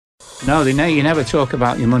No, you never talk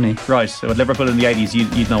about your money. Right, so at Liverpool in the 80s,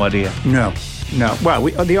 you'd no idea? No. Well,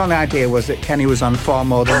 the only idea was that Kenny was on far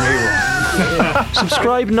more than we were.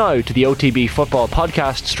 Subscribe now to the OTB Football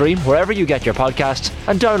Podcast stream wherever you get your podcasts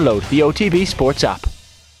and download the OTB Sports app.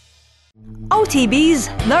 OTB's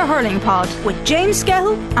The Hurling Pod with James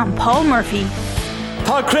Skehill and Paul Murphy.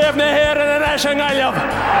 Tá craobhna here in the National Gaelic.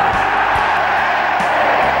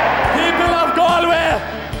 People of Galway,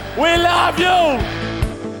 we love you.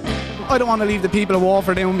 I don't want to leave the people of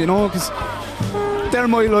Waterford down, because they're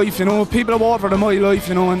my life, People of Waterford are my life,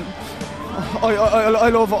 and I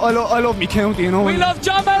love me county, We love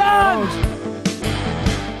John Malone.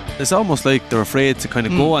 It's almost like they're afraid to kind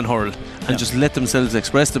of go on hurl and just let themselves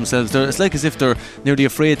express themselves. It's like as if they're nearly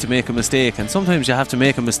afraid to make a mistake, and sometimes you have to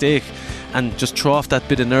make a mistake and just throw off that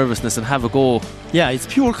bit of nervousness and have a go. Yeah, it's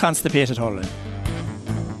pure constipated hurling.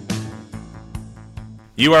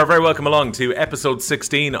 You are very welcome along to episode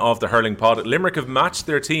 16 of the Hurling Pod. Limerick have matched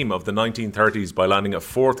their team of the 1930s by landing a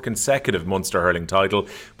fourth consecutive Munster hurling title,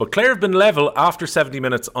 but Clare have been level after 70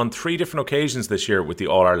 minutes on 3 different occasions this year with the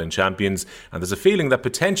All-Ireland champions, and there's a feeling that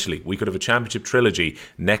potentially we could have a championship trilogy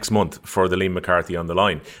next month for the Liam McCarthy on the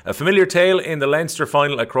line. A familiar tale in the Leinster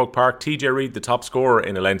final at Croke Park. TJ Reid, the top scorer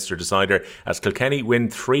in a Leinster decider, as Kilkenny win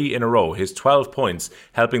 3 in a row, his 12 points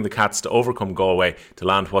helping the Cats to overcome Galway to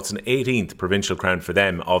land what's an 18th provincial crown for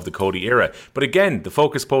them of the Cody era. But again, the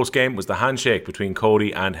focus post-game was the handshake between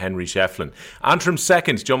Cody and Henry Shefflin. Antrim's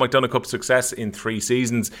second Joe McDonagh Cup success in 3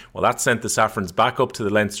 seasons, well, that sent the Saffrons back up to the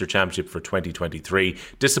Leinster Championship for 2023.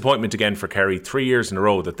 Disappointment again for Kerry, 3 years in a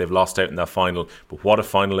row that they've lost out in that final, but what a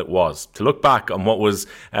final it was. To look back on what was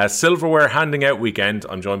a silverware handing out weekend,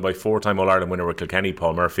 I'm joined by 4-time All-Ireland winner with Kilkenny,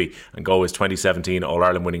 Paul Murphy, and Galway's 2017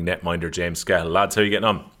 All-Ireland winning netminder James Skehill. Lads, how are you getting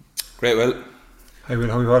on? Great, Will. Hi, Will.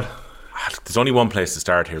 How are you all? There's only one place to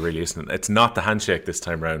start here, really, isn't it? It's not the handshake this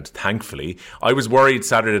time round, thankfully. I was worried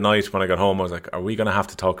Saturday night when I got home. I was like, are we going to have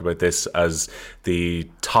to talk about this as the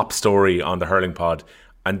top story on the Hurling Pod?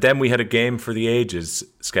 And then we had a game for the ages,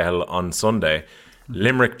 Skehill, on Sunday.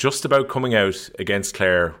 Limerick just about coming out against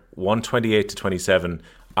Clare, 128-27,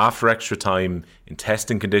 after extra time, in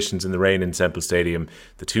testing conditions in the rain in Semple Stadium.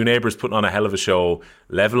 The 2 neighbours putting on a hell of a show,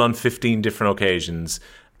 level on 15 different occasions.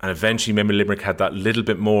 And eventually maybe Limerick had that little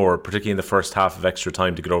bit more, particularly in the first half of extra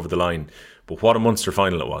time, to get over the line. But what a Munster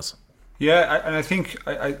final it was. Yeah, and I think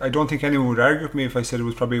I don't think anyone would argue with me if I said it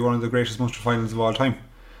was probably one of the greatest Munster finals of all time.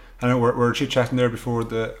 And we're chit-chatting there before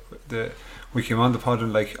we came on the pod,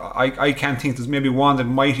 and I can't think there's maybe one that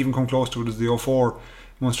might even come close to it as the 04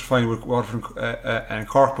 Munster final with Waterford and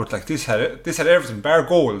Cork. But this had everything, bar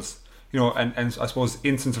goals. And I suppose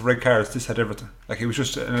instance of red cards, this had everything. It was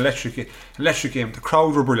just an electric game. The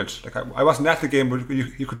crowd were brilliant. I wasn't at the game, but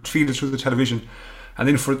you could feel it through the television. And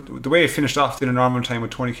then for the way it finished off in a normal time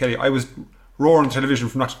with Tony Kelly, I was roaring the television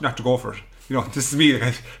for not to go for it. This is me.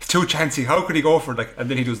 It's too chancy. How could he go for it?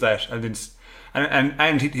 And then he does that, and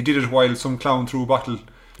then he did it while some clown threw a bottle,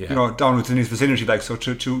 down within his vicinity. So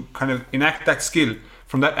to kind of enact that skill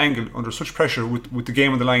from that angle under such pressure with the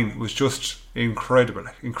game on the line was just incredible. And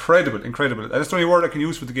that's the only word I can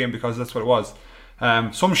use for the game, because that's what it was.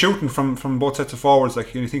 Some shooting from both sets of forwards.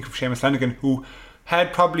 You think of Seamus Flanagan, who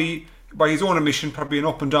had probably, by his own admission, probably an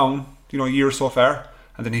up and down year so far,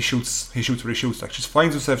 and then he shoots where he shoots. Just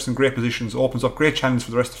finds himself in great positions, opens up great challenges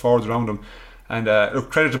for the rest of the forwards around him. And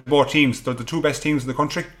credit to both teams. They're the 2 best teams in the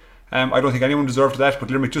country. I don't think anyone deserved that, but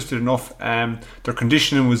Limerick just did enough. Their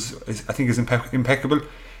conditioning is impeccable.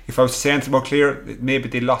 If I was to say anything about Clare, maybe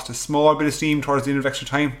they lost a small bit of steam towards the end of extra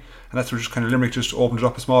time, and that's where just kind of Limerick just opened it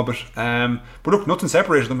up a small bit. But look, nothing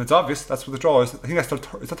separated them. It's obvious. That's what the draw is. I think is that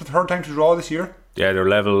the 3rd time to draw this year? Yeah, they're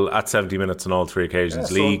level at 70 minutes on all 3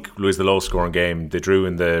 occasions. League was the lowest scoring game. They drew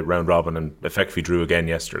in the round robin and effectively drew again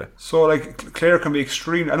yesterday. So Clare can be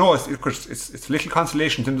extremely, I know it's little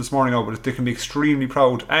consolation to them this morning now, but they can be extremely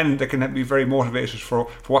proud, and they can be very motivated for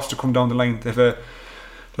what's to come down the line. They've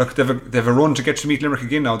a run to get to meet Limerick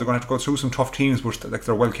again now. They're going to have to go through some tough teams, but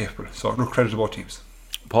they're well capable. So look, credit to both teams.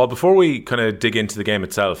 Paul, before we kind of dig into the game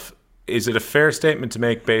itself, is it a fair statement to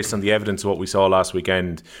make based on the evidence of what we saw last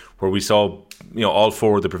weekend, where we saw all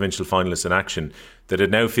 4 of the provincial finalists in action, that it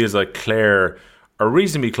now feels like Clare are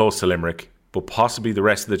reasonably close to Limerick, but possibly the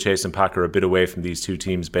rest of the chase and pack are a bit away from these 2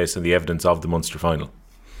 teams based on the evidence of the Munster final?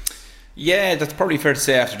 Yeah, that's probably fair to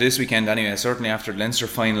say after this weekend anyway. Certainly after the Leinster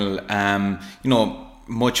final,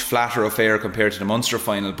 much flatter affair compared to the Munster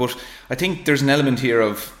final. But I think there's an element here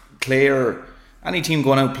of Clare, any team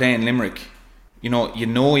going out playing Limerick, you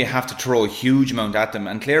have to throw a huge amount at them,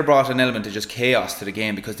 and Clare brought an element of just chaos to the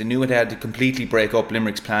game because they knew it had to completely break up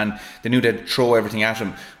Limerick's plan. They knew they'd throw everything at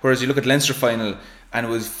them. Whereas you look at Leinster final, and it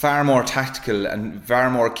was far more tactical and far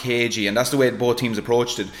more cagey, and that's the way both teams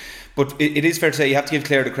approached it. But it is fair to say you have to give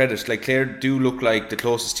Clare the credit. Like, Clare do look like the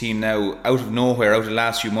closest team now, out of nowhere, out of the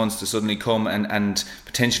last few months, to suddenly come and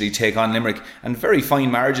potentially take on Limerick, and very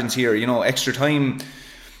fine margins here. Extra time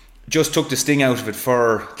just took the sting out of it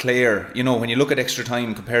for Clare. When you look at extra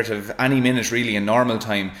time compared to any minute really in normal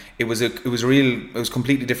time, it was a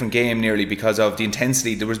completely different game nearly, because of the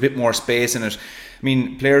intensity. There was a bit more space in it. I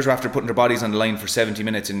mean, players were after putting their bodies on the line for 70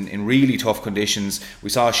 minutes in really tough conditions. We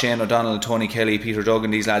saw Shane O'Donnell, Tony Kelly, Peter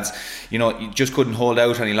Duggan, these lads, you just couldn't hold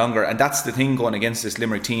out any longer. And that's the thing going against this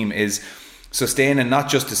Limerick team, is sustaining not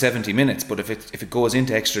just the 70 minutes, but if it goes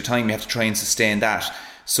into extra time, you have to try and sustain that.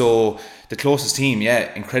 So the closest team,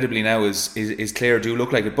 incredibly now is Clare. Do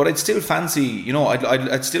look like it, but I'd still fancy,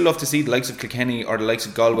 I'd still love to see the likes of Kilkenny or the likes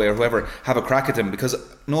of Galway or whoever have a crack at them, because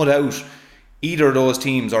no doubt either of those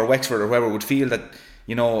teams, or Wexford or whoever, would feel that,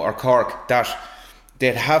 or Cork, that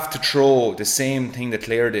they'd have to throw the same thing that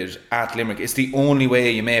Clare did at Limerick. It's the only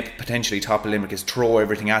way you may potentially topple Limerick, is throw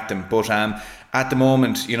everything at them. But at the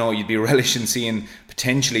moment, you'd be relishing seeing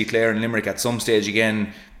potentially Clare and Limerick at some stage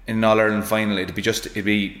again in an All-Ireland final. It'd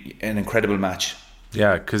be an incredible match.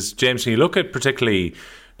 Yeah, because James, when you look at particularly,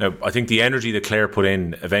 I think the energy that Clare put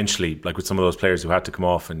in eventually, like with some of those players who had to come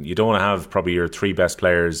off, and you don't want to have probably your three best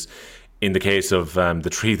players in the case of the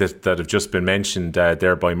three that have just been mentioned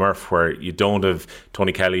there by Murph, where you don't have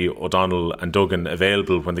Tony Kelly, O'Donnell and Duggan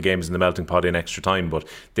available when the game is in the melting pot in extra time, but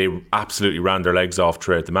they absolutely ran their legs off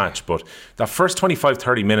throughout the match. But that first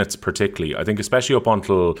 25-30 minutes particularly, I think especially up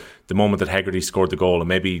until the moment that Hegarty scored the goal, and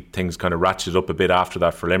maybe things kind of ratcheted up a bit after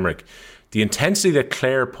that for Limerick, the intensity that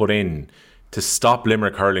Clare put in to stop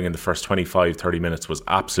Limerick hurling in the first 25-30 minutes was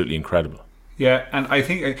absolutely incredible. Yeah, and I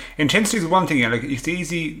think intensity is one thing. Like, it's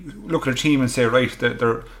easy look at a team and say, right,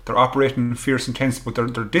 they're operating fierce, intense, but they're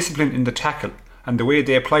disciplined in the tackle and the way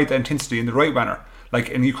they applied the intensity in the right manner.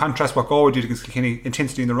 Like, and you contrast what Galway did against Kilkenny,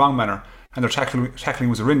 intensity in the wrong manner, and their tackling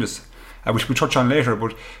was horrendous, which we'll touch on later.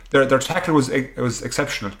 But their tackle was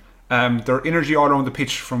exceptional. Their energy all around the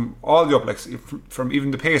pitch, from all the up, like from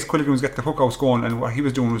even the pace Quilligan was getting the hook outs going, and what he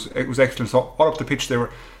was doing was excellent. So all up the pitch, they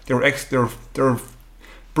were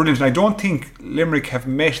brilliant. And I don't think Limerick have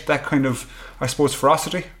met that kind of, I suppose,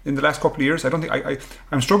 ferocity in the last couple of years. I don't think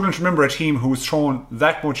I'm struggling to remember a team who was thrown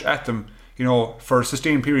that much at them, for a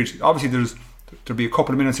sustained period. Obviously there'll be a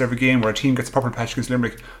couple of minutes every game where a team gets a purple patch against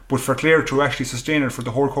Limerick, but for Clare to actually sustain it for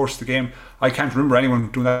the whole course of the game, I can't remember anyone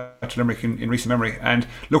doing that to Limerick in recent memory. And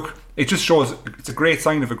look, it just shows it's a great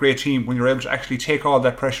sign of a great team when you're able to actually take all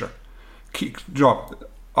that pressure, take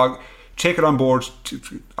it on board.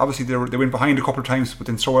 Obviously they went behind a couple of times, but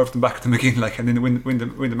then throw everything back at them again, and then win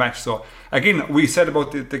the match. So again, we said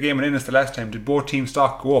about the game in Ennis the last time, did both teams'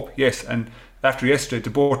 stock go up? Yes. And after yesterday,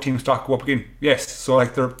 did both teams' stock go up again? Yes. So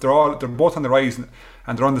like they're both on the rise,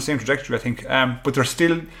 and they're on the same trajectory, I think. But they're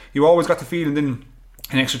still, you always got the feeling then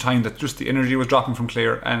in extra time that just the energy was dropping from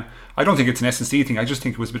Clare. And I don't think it's an S&C thing. I just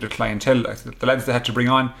think it was a bit of clientele. The lads they had to bring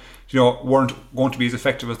on, weren't going to be as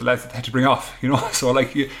effective as the lads that they had to bring off. So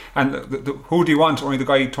like, who do you want? Only the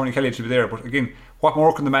guy Tony Kelly to be there. But again, what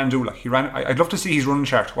more can the man do? Like, he ran. I'd love to see his running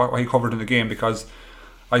chart, what he covered in the game, because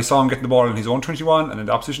I saw him getting the ball in his own 21 and in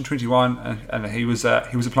the opposition 21, and he was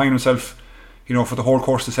applying himself, for the whole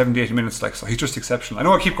course of 70-80 minutes. Like, so he's just exceptional. I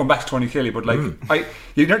know I keep going back to Tony Kelly, but like,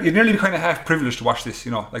 you're nearly kind of half privileged to watch this.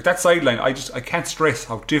 Like that sideline, I can't stress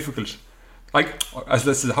how difficult,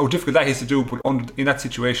 how difficult that is to do. But in that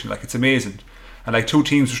situation, like, it's amazing. And like, two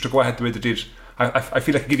teams just to go ahead the way they did, I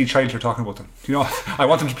feel like a giddy child here talking about them. I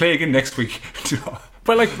want them to play again next week.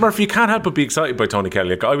 Well, like, Murphy, you can't help but be excited by Tony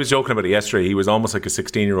Kelly. Like, I was joking about it yesterday. He was almost like a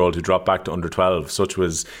 16-year-old who dropped back to under 12. Such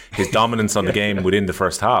was his dominance on the game within the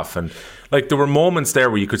first half. And like, there were moments there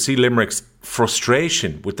where you could see Limerick's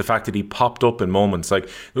frustration with the fact that he popped up in moments. Like,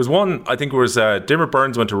 there was one, I think it was Dimmer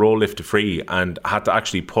Burns went to roll lift to free and had to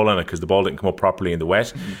actually pull on it because the ball didn't come up properly in the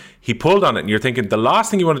wet. He pulled on it, and you're thinking, the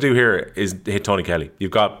last thing you want to do here is hit Tony Kelly.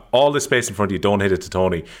 You've got all this space in front of you, don't hit it to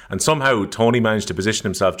Tony. And somehow Tony managed to position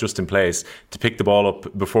himself just in place to pick the ball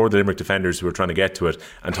up before the Limerick defenders who were trying to get to it,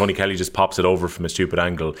 and Tony Kelly just pops it over from a stupid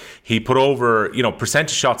angle. He put over,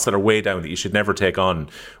 percentage shots that are way down that you should never take on,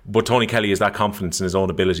 but Tony Kelly has that confidence in his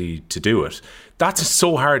own ability to do it. That's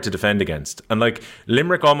so hard to defend against. And like,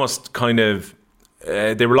 Limerick almost kind of,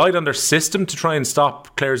 they relied on their system to try and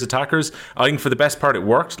stop Clare's attackers. I think for the best part it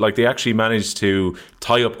worked. Like, they actually managed to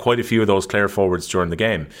tie up quite a few of those Clare forwards during the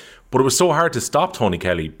game. But it was so hard to stop Tony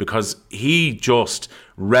Kelly because he just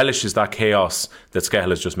relishes that chaos that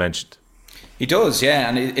Skehill has just mentioned. He does, yeah,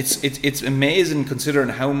 and it's amazing considering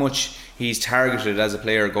how much he's targeted as a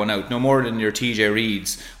player going out. No more than your TJ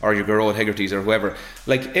Reeds or your Garrod Hegarty's or whoever.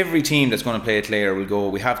 Like every team that's going to play a Clare will go,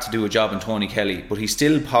 we have to do a job in Tony Kelly, but he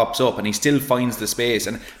still pops up and he still finds the space.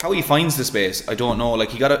 And how he finds the space, I don't know.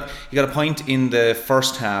 Like he got a point in the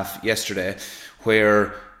first half yesterday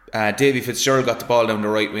where Davy Fitzgerald got the ball down the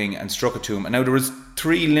right wing and struck it to him. And now there was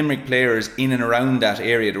 3 Limerick players in and around that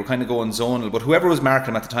area. They were kind of going zonal, but whoever was marking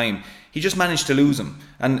him at the time, he just managed to lose him.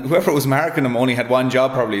 And whoever was marking him only had one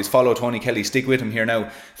job probably, is follow Tony Kelly, stick with him here now.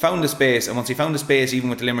 Found the space, and once he found the space, even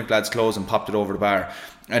with the Limerick lads close, and popped it over the bar.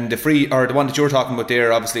 And the free, or the one that you're talking about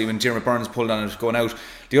there, obviously when Diarmaid Burns pulled on it going out,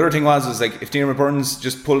 the other thing was like if Diarmaid Burns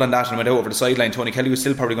just pulled on that and went over the sideline, Tony Kelly was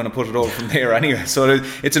still probably going to put it over from there anyway. So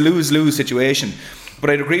it's a lose-lose situation. But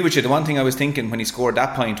I'd agree with you, the one thing I was thinking when he scored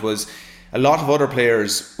that point was a lot of other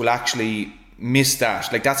players will actually miss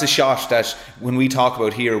that. Like that's a shot that when we talk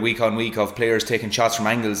about here week on week of players taking shots from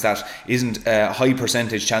angles, that isn't a high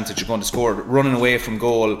percentage chance that you're going to score. Running away from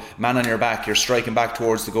goal, man on your back, you're striking back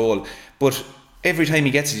towards the goal. But every time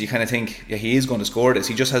he gets it, you kind of think, yeah, he is going to score this.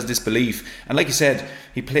 He just has this belief. And like you said,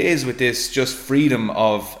 he plays with this just freedom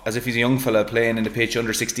of, as if he's a young fella playing in the pitch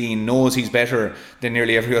under 16, knows he's better than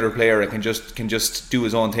nearly every other player and can just do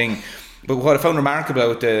his own thing. But what I found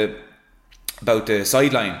remarkable about the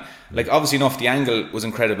sideline, like obviously enough the angle was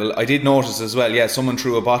incredible. I did notice as well, yeah, someone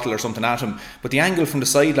threw a bottle or something at him, but the angle from the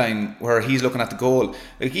sideline where he's looking at the goal,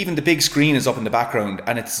 like even the big screen is up in the background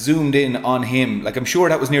and it's zoomed in on him. Like I'm sure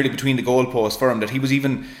that was nearly between the goalposts for him, that he was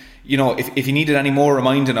even, you know, if he needed any more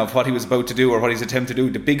reminding of what he was about to do or what he's attempting to do,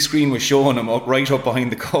 the big screen was showing him right up behind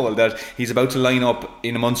the goal that he's about to line up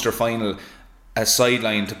in a Munster final a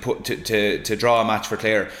sideline to draw a match for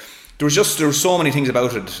Clare. There was so many things about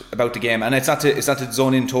the game, and it's not to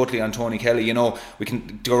zone in totally on Tony Kelly. You know, we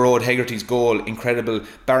can Garrod Hegarty's goal, incredible.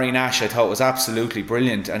 Barry Nash, I thought, was absolutely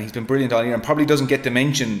brilliant, and he's been brilliant all year, and probably doesn't get the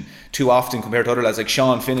mention too often compared to other lads. Like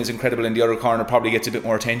Sean Finn is incredible in the other corner, probably gets a bit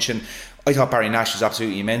more attention. I thought Barry Nash was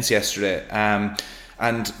absolutely immense yesterday.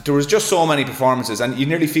 And there was just so many performances, and you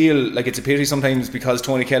nearly feel like it's a pity sometimes because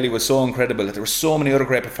Tony Kelly was so incredible that there were so many other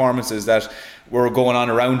great performances that were going on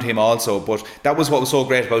around him also. But that was what was so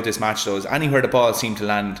great about this match, though, is anywhere the ball seemed to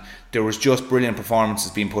land, there was just brilliant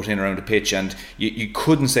performances being put in around the pitch, and you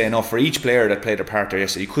couldn't say enough for each player that played their part there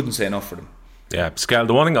yesterday. You couldn't say enough for them. Yeah, Skehill,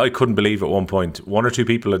 the one thing I couldn't believe at one point, 1 or 2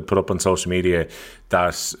 people had put up on social media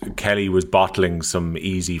that Kelly was bottling some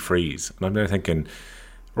easy frees, and I'm there thinking,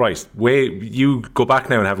 right, you go back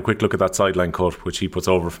now and have a quick look at that sideline cut which he puts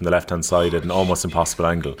over from the left hand side at an almost impossible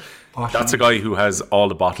angle. That's a guy who has all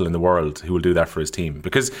the bottle in the world who will do that for his team,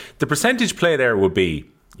 because the percentage play there would be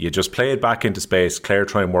you just play it back into space, Clare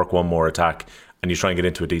try and work one more attack and you try and get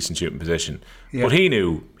into a decent shooting position. Yeah. But he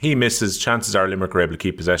knew he misses, chances are Limerick are able to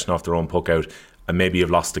keep possession off their own puck out and maybe have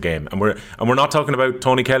lost the game. And we're not talking about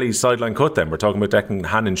Tony Kelly's sideline cut then. We're talking about Declan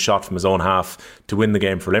Hannon's shot from his own half to win the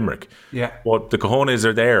game for Limerick. Yeah. But the cojones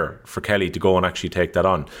are there for Kelly to go and actually take that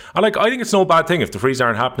on. I think it's no bad thing if the frees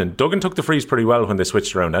aren't happening. Duggan took the frees pretty well when they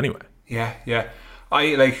switched around anyway. Yeah.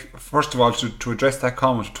 I like, first of all, to address that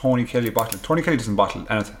comment, Tony Kelly bottling. Tony Kelly doesn't bottle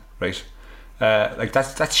anything, right? Like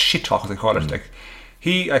that's shit talk, as they call it. Like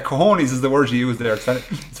he, cojones is the word you use there.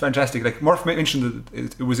 It's fantastic. Like Murph mentioned,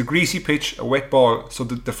 that it was a greasy pitch, a wet ball. So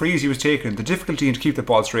the freeze he was taking, the difficulty in to keep the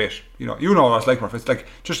ball straight. You know what it's like, Murph. It's like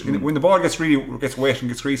just when the ball gets wet and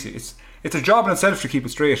gets greasy, it's a job in itself to keep it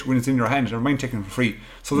straight when it's in your hand. Never mind taking it for free.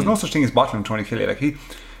 So there's no such thing as bottling Tony Kelly.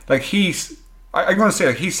 I'm going to say,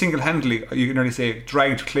 like, he's single-handedly, you can nearly say,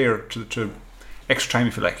 dragged Clare to extra time,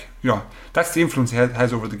 if you like. You know, that's the influence he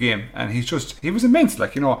has over the game, and he was immense,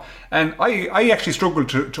 like, you know. And I actually struggled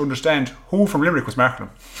to understand who from Limerick was marking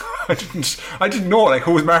him. I didn't know, like,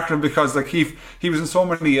 who was marking him, because like he was in so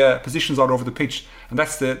many positions all over the pitch, and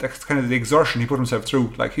that's kind of the exertion he put himself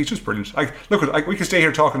through. Like, he's just brilliant. Like, look, we could stay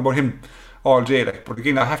here talking about him all day, like, but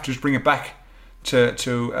again, I have to just bring it back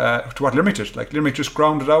to what Limerick did. Like, Limerick just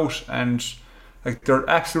grounded out, and like, they're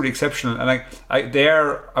absolutely exceptional, and like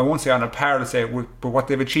I won't say on a par to say, but what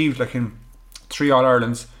they've achieved, like in 3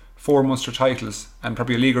 All-Irelands, 4 Munster titles, and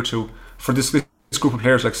probably a league or 2 for this group of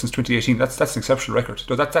players, like since 2018, that's an exceptional record.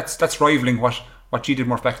 So that's rivaling what G did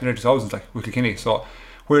more back in the early 2000s, like with Kilkenny. So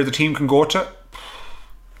where the team can go to,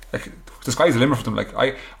 like, the sky's the limit for them. Like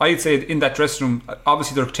I'd say in that dressing room,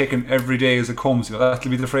 obviously they're taking every day as it comes. You know, that'll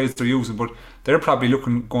be the phrase they're using, but they're probably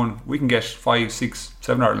going, we can get 5, 6,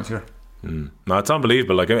 7 Irelands here. No, it's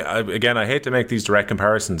unbelievable. Like, I hate to make these direct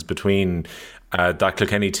comparisons between that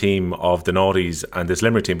Kilkenny team of the noughties and this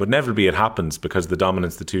Limerick team, but inevitably it happens because of the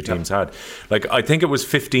dominance the two teams had. Like, I think it was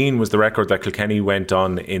 15 was the record that Kilkenny went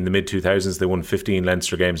on in the mid-2000s. They won 15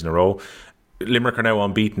 Leinster games in a row. Limerick are now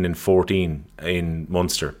unbeaten in 14 in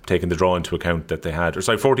Munster, taking the draw into account that they had.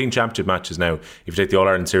 14 championship matches now, if you take the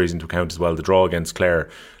All-Ireland series into account as well, the draw against Clare.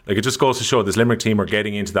 Like, it just goes to show this Limerick team are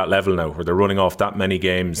getting into that level now where they're running off that many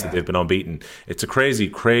games that they've been unbeaten. It's a crazy,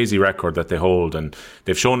 crazy record that they hold, and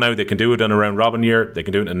they've shown now they can do it in a round robin year, they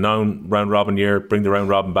can do it in a non-round robin year, bring the round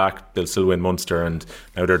robin back, they'll still win Munster, and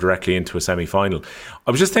now they're directly into a semi-final.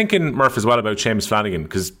 I was just thinking, Murph, as well about Seamus Flanagan,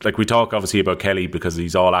 because like we talk obviously about Kelly because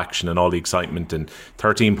he's all action and all the excitement, and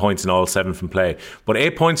 13 points in all, 7 from play, but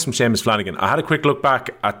 8 points from Seamus Flanagan. I had a quick look back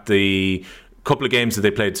at the couple of games that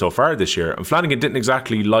they played so far this year, and Flanagan didn't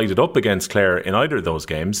exactly light it up against Clare in either of those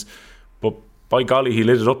games, but by golly, he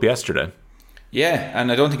lit it up yesterday. Yeah,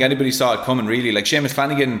 and I don't think anybody saw it coming really. Like, Seamus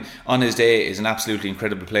Flanagan on his day is an absolutely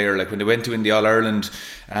incredible player. Like, when they went to win the All-Ireland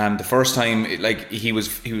the first time, like, he was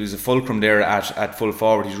a fulcrum there at full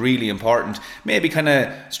forward. He's really important. Maybe kind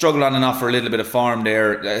of struggled on and off for a little bit of form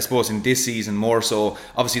there, I suppose, in this season more so.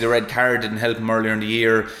 Obviously the red card didn't help him earlier in the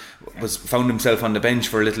year, found himself on the bench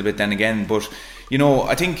for a little bit then again, but you know,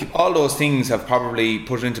 I think all those things have probably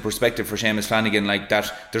put it into perspective for Seamus Flanagan, like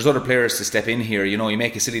that there's other players to step in here. You know, you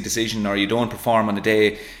make a silly decision or you don't perform on the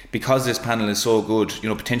day because this panel is so good, you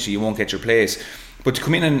know, potentially you won't get your place. But to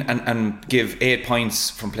come in and give 8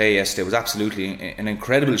 points from play yesterday was absolutely an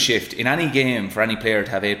incredible shift. In any game, for any player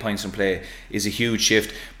to have 8 points from play is a huge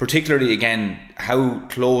shift. Particularly, again, how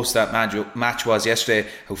close that match was yesterday,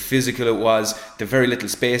 how physical it was, the very little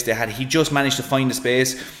space they had. He just managed to find the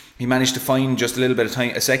space. He managed to find just a little bit of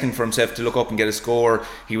time, a second for himself to look up and get a score.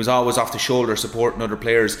 He was always off the shoulder supporting other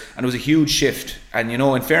players, and it was a huge shift. And you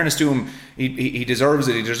know, in fairness to him, he deserves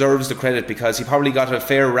it. He deserves the credit because he probably got a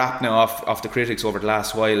fair rap now off the critics over the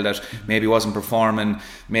last while that maybe wasn't performing,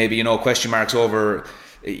 maybe, you know, question marks over,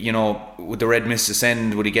 you know, would the red mist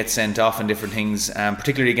ascend, would he get sent off and different things,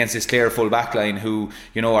 particularly against this Clare full back line who,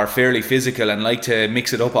 you know, are fairly physical and like to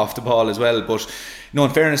mix it up off the ball as well. But you know,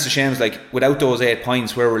 in fairness to Seamus, like, without those 8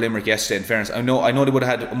 points, where were Limerick yesterday? In fairness, I know they would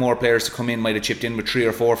have had more players to come in, might have chipped in with 3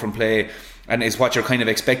 or 4 from play, and is what you're kind of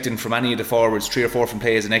expecting from any of the forwards. 3 or 4 from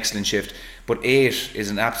play is an excellent shift, but 8 is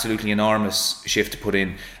an absolutely enormous shift to put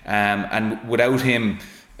in, and without him,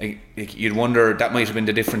 you'd wonder that might have been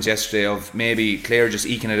the difference yesterday of maybe Clare just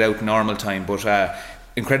eking it out in normal time. But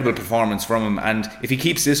incredible performance from him, and if he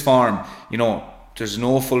keeps this form, you know, there's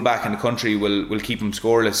no full back in the country will keep him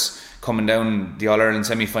scoreless coming down the All-Ireland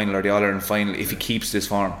semi-final or the All-Ireland final if he keeps this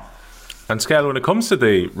form. And Skehill, when it comes to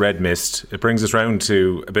the red mist, it brings us round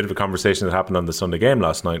to a bit of a conversation that happened on the Sunday game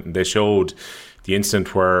last night, and they showed the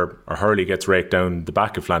instant where Hurley gets raked down the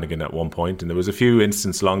back of Flanagan at one point, and there was a few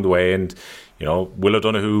instances along the way, and you know, Will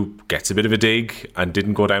O'Donoghue gets a bit of a dig and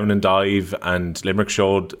didn't go down and dive, and Limerick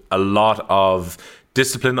showed a lot of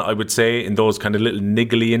discipline, I would say, in those kind of little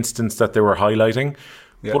niggly instances that they were highlighting.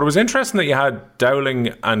 Yeah. But it was interesting that you had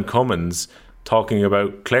Dowling and Cummins talking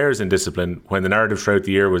about Clare's indiscipline when the narrative throughout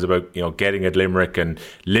the year was about, you know, getting at Limerick, and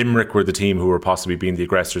Limerick were the team who were possibly being the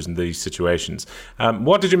aggressors in these situations.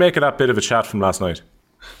 What did you make of that bit of a chat from last night?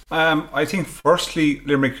 I think firstly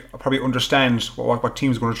Limerick probably understands what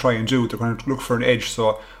teams are going to try and do. They're going to look for an edge.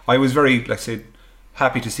 So I was very, let's say,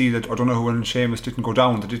 happy to see that O'Donoghue and Seamus didn't go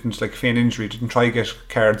down. They didn't like feign injury, didn't try to get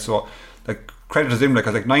cards. So like, credit to them, like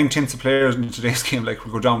 9/10 of players in today's game like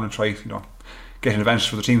will go down and try, you know, get an advantage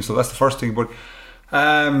for the team. So that's the first thing. But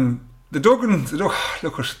the Duggins,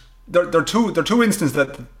 look, there are two instances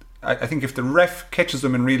that I think if the ref catches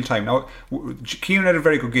them in real time. Now, Keenan had a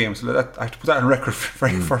very good game, so that, I have to put that on record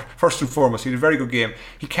first and foremost. He had a very good game.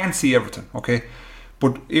 He can't see everything, okay?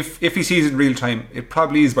 But if he sees it in real time, it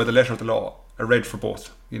probably is by the letter of the law a red for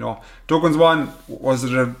both. You know, Duggan's one was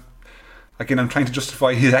it a. Again, I'm trying to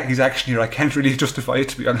justify his action here. I can't really justify it,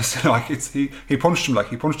 to be honest. Like, he punched him, but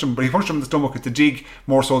he punched him in the stomach. It's a dig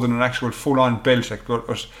more so than an actual full-on belt. Like,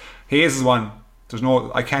 but Hayes' one, there's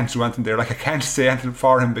no, I can't do anything there. Like, I can't say anything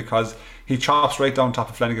for him because he chops right down top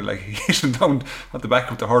of Flanagan. Like, he hit him down at the back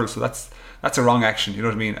of the hurl. So that's a wrong action. You know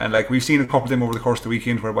what I mean? And like, we've seen a couple of them over the course of the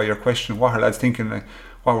weekend, whereby you're questioning what are lads thinking. Like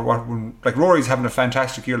Rory's having a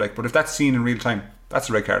fantastic year. Like, but if that's seen in real time, that's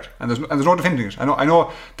a red card, and there's no defending it. I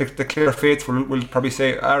know the Clare faithful will probably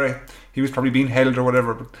say, alright, he was probably being held or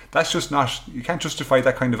whatever, but that's just not, you can't justify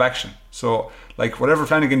that kind of action. So like, whatever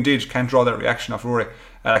Flanagan did can't draw that reaction off Rory,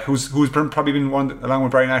 who's probably been one, along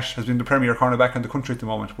with Brian Ash, has been the premier cornerback in the country at the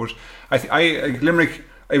moment. But I Limerick,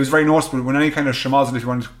 it was very noticeable when any kind of schmozzle, if you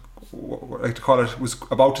want to like to call it, was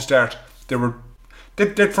about to start.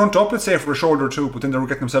 They'd front up, let's say, for a shoulder or two, but then they were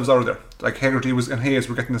getting themselves out of there. Like Hegarty and Hayes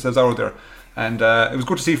were getting themselves out of there, and it was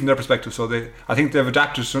good to see from their perspective. So I think they've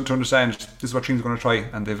adapted to understand this is what teams are going to try,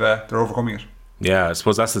 and they're overcoming it. Yeah, I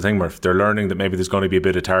suppose that's the thing, Murph. They're learning that maybe there's going to be a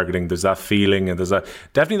bit of targeting. There's that feeling, and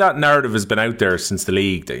definitely that narrative has been out there since the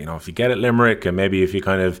league that, if you get at Limerick and maybe if you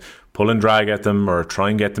kind of pull and drag at them or try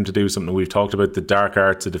and get them to do something. We've talked about the dark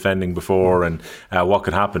arts of defending before and what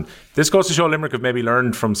could happen. This goes to show Limerick have maybe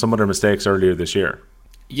learned from some of their mistakes earlier this year.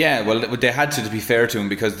 Yeah, well, they had to be fair to him,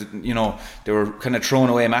 because they were kind of throwing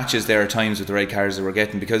away matches there at times with the red cards they were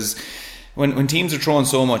getting, because when teams are throwing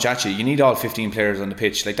so much at you need all 15 players on the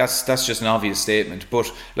pitch. Like that's just an obvious statement. But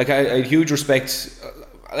like I had huge respect.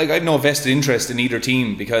 Like I have no vested interest in either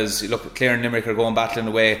team, because look, Clare and Limerick are going battling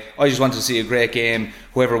away. I just want to see a great game.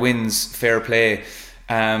 Whoever wins, fair play.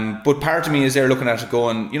 But part of me is there looking at it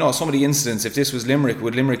going, some of the incidents, if this was Limerick,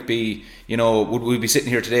 would Limerick be, would we be sitting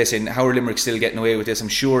here today saying, how are Limerick still getting away with this? I'm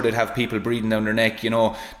sure they'd have people breathing down their neck,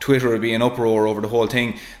 Twitter would be an uproar over the whole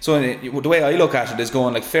thing. So the way I look at it is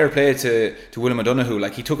going, like, fair play to William O'Donoghue.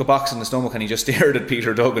 Like, he took a box in the stomach and he just stared at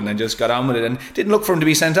Peter Duggan and just got on with it and didn't look for him to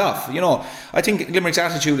be sent off. I think Limerick's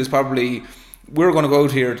attitude is probably, we're going to go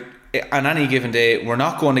out here on any given day, we're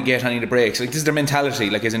not going to get any of the breaks. Like, this is their mentality,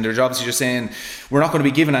 like, as in their jobs, just saying, we're not going to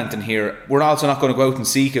be given anything here. We're also not going to go out and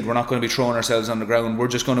seek it. We're not going to be throwing ourselves on the ground. We're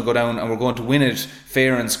just going to go down and we're going to win it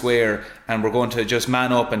fair and square, and we're going to just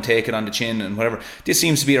man up and take it on the chin and whatever. This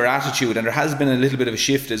seems to be their attitude, and there has been a little bit of a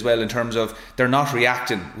shift as well in terms of they're not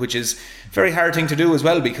reacting, which is a very hard thing to do as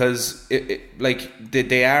well, because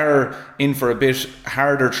they are in for a bit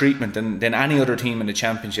harder treatment than any other team in the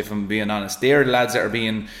championship, if I'm being honest. They're the lads that are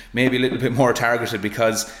being maybe a little bit more targeted,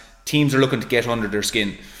 because teams are looking to get under their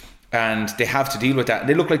skin and they have to deal with that.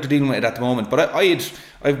 They look like they're dealing with it at the moment, but I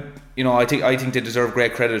think they deserve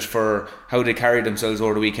great credit for how they carried themselves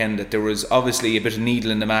over the weekend. That there was obviously a bit of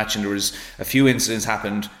needle in the match and there was a few incidents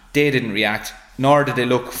happened. They didn't react, nor did they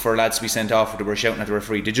look for lads to be sent off or they were shouting at the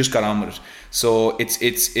referee. They just got on with it. So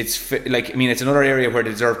it's like, I mean, it's another area where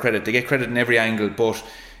they deserve credit. They get credit in every angle, but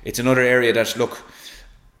it's another area that, look,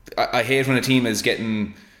 I hate when a team is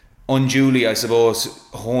getting unduly, I suppose,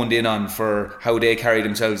 honed in on for how they carry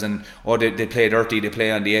themselves and they play dirty, they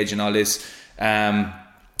play on the edge and all this.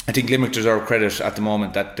 I think Limerick deserve credit at the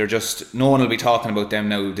moment, that they're just, no one will be talking about them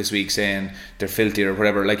now this week saying they're filthy or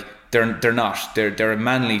whatever. Like, they're not. They're a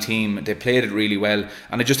manly team. They played it really well,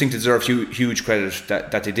 and I just think they deserve huge credit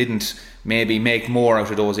that they didn't maybe make more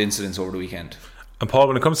out of those incidents over the weekend. And Paul,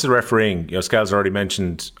 when it comes to the refereeing, Scal's already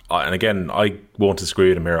mentioned, and again, I won't disagree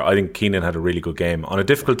with him here, I think Keenan had a really good game on a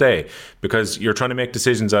difficult day, because you're trying to make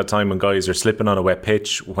decisions at a time when guys are slipping on a wet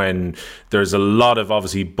pitch, when there's a lot of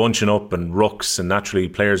obviously bunching up and rucks, and naturally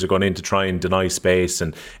players are going in to try and deny space,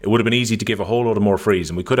 and it would have been easy to give a whole load of more frees,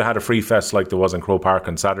 and we could have had a free fest like there was in Croke Park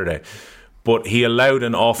on Saturday. But he allowed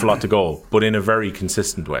an awful lot to go, but in a very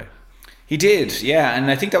consistent way. He did, yeah,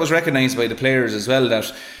 and I think that was recognised by the players as well,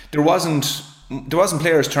 that there wasn't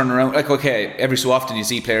players turning around. Like, okay, every so often you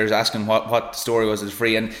see players asking what the story was as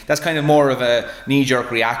free, and that's kind of more of a knee-jerk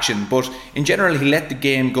reaction. But in general, he let the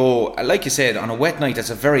game go. Like you said, on a wet night, that's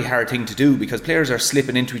a very hard thing to do, because players are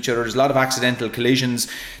slipping into each other. There's a lot of accidental collisions.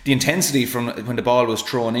 The intensity from when the ball was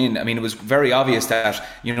thrown in, I mean, it was very obvious that,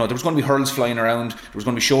 there was going to be hurls flying around, there was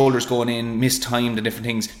going to be shoulders going in, mistimed and different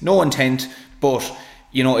things. No intent, but,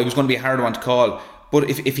 it was going to be a hard one to call. But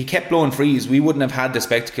if he kept blowing frees, we wouldn't have had the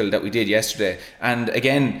spectacle that we did yesterday. And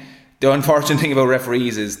again, the unfortunate thing about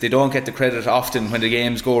referees is they don't get the credit often when the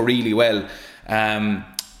games go really well.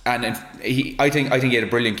 I think he had a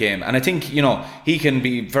brilliant game, and I think he can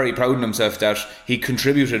be very proud of himself that he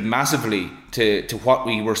contributed massively to what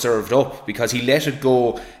we were served up, because he let it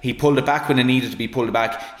go, he pulled it back when it needed to be pulled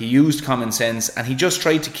back, he used common sense, and he just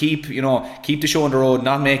tried to keep the show on the road,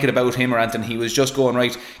 not make it about him or anything. He was just going,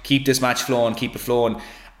 right, keep this match flowing, keep it flowing.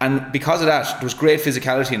 And because of that, there was great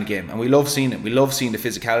physicality in the game, and we love seeing it. We love seeing the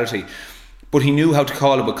physicality. But he knew how to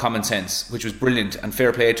call it with common sense, which was brilliant, and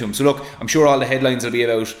fair play to him. So look, I'm sure all the headlines will be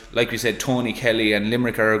about, like we said, Tony Kelly and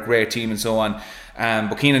Limerick are a great team and so on.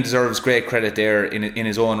 But Keenan deserves great credit there in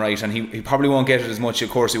his own right, and he probably won't get it as much, of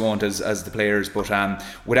course he won't, as the players. But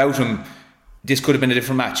without him, this could have been a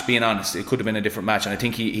different match, being honest. It could have been a different match, and I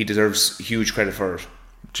think he deserves huge credit for it.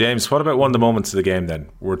 James, what about one of the moments of the game then?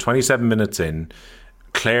 We're 27 minutes in.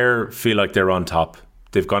 Clare feel like they're on top.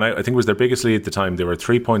 They've gone out, I think it was their biggest lead at the time. They were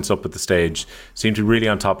 3 points up at the stage, seemed to be really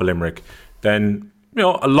on top of Limerick. Then,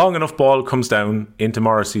 a long enough ball comes down into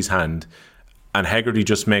Morrissey's hand, and Hegarty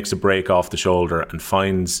just makes a break off the shoulder and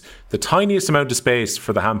finds the tiniest amount of space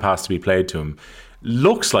for the hand pass to be played to him.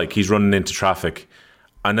 Looks like he's running into traffic.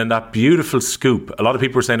 And then that beautiful scoop. A lot of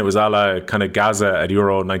people were saying it was a la kind of Gaza at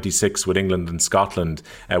Euro 96 with England and Scotland,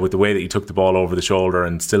 with the way that he took the ball over the shoulder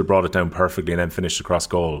and still brought it down perfectly and then finished across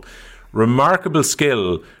goal. remarkable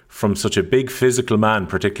skill from such a big physical man,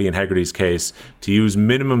 particularly in Hegarty's case, to use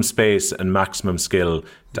minimum space and maximum skill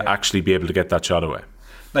to actually be able to get that shot away.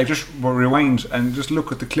 Like, just rewind and just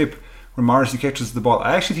look at the clip when Morrissey catches the ball.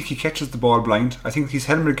 I actually think he catches the ball blind. I think his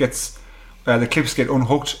helmet gets the clips get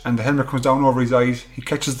unhooked and the helmet comes down over his eyes. He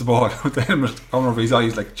catches the ball with the helmet down over his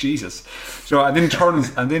eyes, like Jesus. So and then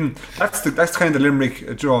turns, and then that's kind of the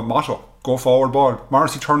Limerick motto: go forward ball.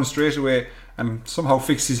 Morrissey turns straight away and somehow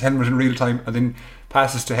fixes his helmet in real time, and then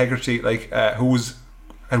passes to Hegarty, who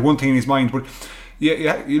had one thing in his mind. But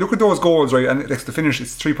yeah, you look at those goals, right, and it's the finish.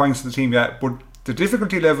 It's 3 points to the team, yeah, but the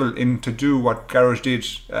difficulty level in to do what Garage did,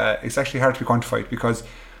 it's actually hard to be quantified, because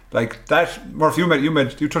like that, Murph,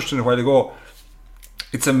 you touched on it a while ago.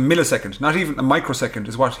 It's a millisecond, not even a microsecond,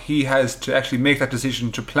 is what he has to actually make that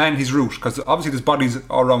decision, to plan his route, because obviously there's bodies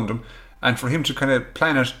all around him, and for him to kind of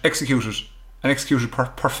plan it, execute it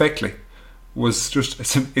perfectly was just,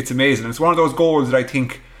 it's amazing. And it's one of those goals that I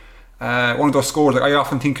think, one of those scores, like I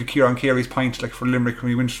often think of Kieran Carey's point, like for Limerick when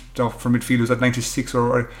he went for midfield, it was at 96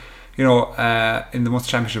 or in the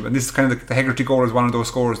Munster Championship, and this is kind of the Hegarty goal is one of those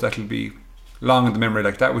scores that'll be long in the memory.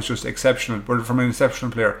 Like, that was just exceptional, but from an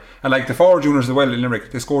exceptional player. And like the forward juniors as well in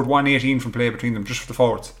Limerick, they scored 118 from play between them, just for the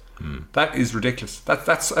forwards. That is ridiculous.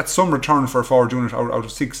 That's some return for a forward junior out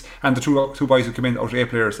of 6, and the two boys who came in out of 8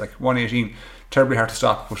 players, like 118, terribly hard to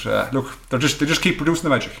stop. But look, they just keep producing the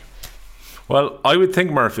magic. Well, I would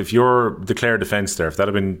think, Murph, if you're the Clare defence there, if that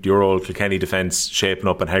had been your old Kilkenny defence shaping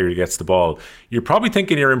up and Hegarty gets the ball, you're probably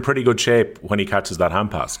thinking you're in pretty good shape when he catches that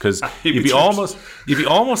hand pass, because you'd be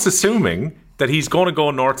almost assuming that he's going to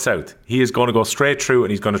go north-south. He is going to go straight through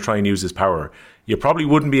and he's going to try and use his power. You probably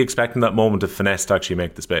wouldn't be expecting that moment of finesse to actually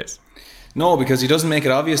make the space. No, because he doesn't make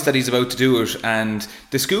it obvious that he's about to do it. And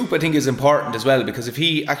the scoop, I think, is important as well, because if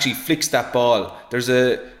he actually flicks that ball, there's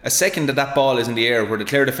a second that ball is in the air where the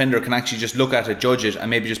Clare defender can actually just look at it, judge it, and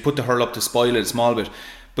maybe just put the hurl up to spoil it a small bit.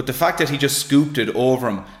 But the fact that he just scooped it over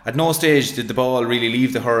him, at no stage did the ball really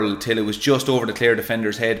leave the hurl till it was just over the Clare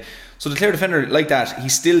defender's head. So the Clare defender, like that, he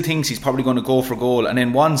still thinks he's probably going to go for goal, and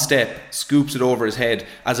then one step scoops it over his head,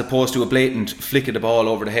 as opposed to a blatant flick of the ball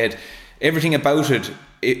over the head. Everything about it,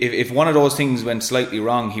 if one of those things went slightly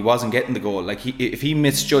wrong, he wasn't getting the goal. Like, if he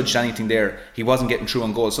misjudged anything there, he wasn't getting through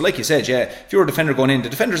on goal. So like you said, yeah, if you're a defender going in, the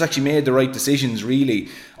defenders actually made the right decisions, really,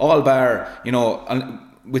 all bar,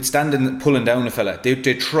 withstanding pulling down a fella. They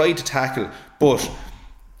tried to tackle, but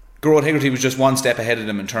Gearóid Hegarty was just one step ahead of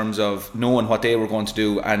them in terms of knowing what they were going to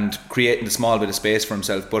do and creating the small bit of space for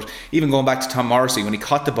himself. But even going back to Tom Morrissey, when he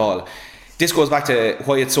caught the ball, this goes back to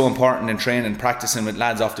why it's so important in training, practicing with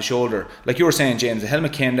lads off the shoulder. Like you were saying, James, the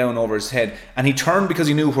helmet came down over his head and he turned because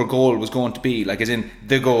he knew where goal was going to be, like as in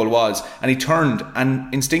the goal was, and he turned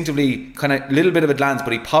and instinctively, kind of little bit of a glance,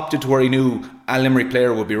 but he popped it to where he knew a Limerick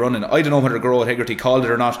player would be running. I don't know whether Gearóid Hegarty called it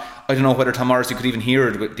or not. I don't know whether Tom Morrissey could even hear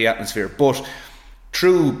it with the atmosphere, but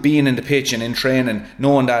through being in the pitch and in training,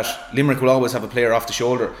 knowing that Limerick will always have a player off the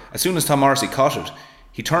shoulder, as soon as Tom Morrissey caught it,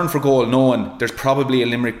 he turned for goal knowing there's probably a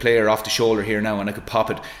Limerick player off the shoulder here now and I could pop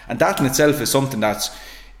it. And that in itself is something that's,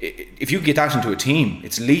 if you get that into a team,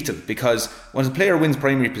 it's lethal, because when a player wins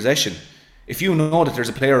primary possession, if you know that there's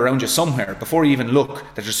a player around you somewhere, before you even look,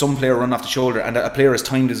 that there's some player running off the shoulder and that a player has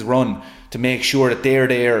timed his run to make sure that they're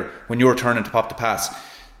there when you're turning to pop the pass,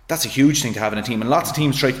 that's a huge thing to have in a team. And lots of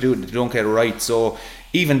teams try to do it and they don't get it right. So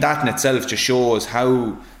even that in itself just shows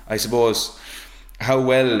how, I suppose, how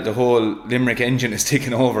well the whole Limerick engine is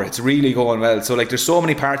ticking over. It's really going well. So like, there's so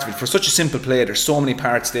many parts of it. For such a simple play, there's so many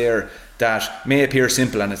parts there that may appear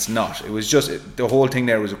simple and it's not. It was just, the whole thing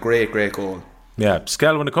there was a great goal. Yeah,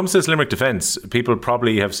 Skehill, when it comes to this Limerick defence, people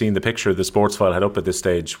probably have seen the picture the Sports File had up at this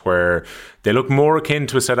stage, where they look more akin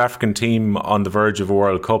to a South African team on the verge of a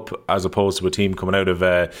World Cup as opposed to a team coming out of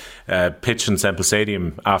a pitch in Semple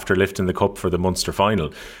Stadium after lifting the cup for the Munster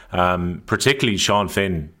final. Particularly Sean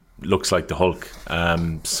Finn looks like the Hulk.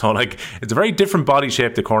 So like, it's a very different body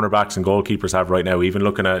shape the cornerbacks and goalkeepers have right now, even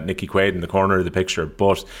looking at Nicky Quaid in the corner of the picture.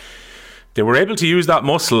 But they were able to use that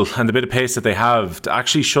muscle and the bit of pace that they have to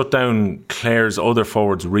actually shut down Clare's other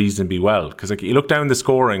forwards reasonably well. Because like, you look down the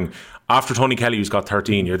scoring, after Tony Kelly, who's got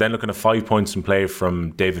 13, you're then looking at 5 points in play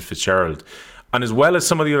from David Fitzgerald. And as well as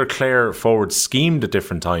some of the other Clare forwards schemed at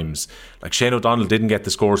different times, like Shane O'Donnell didn't get the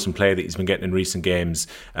scores from play that he's been getting in recent games.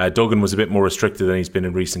 Duggan was a bit more restricted than he's been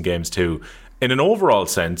in recent games too. In an overall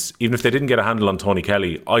sense, even if they didn't get a handle on Tony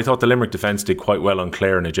Kelly, I thought the Limerick defence did quite well on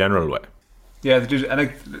Clare in a general way. Yeah, they did. And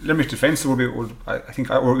like, Limerick defence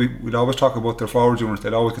we'd always talk about their forward units.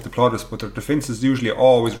 They'd always get the plaudits, but their defence is usually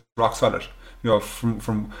always rock solid.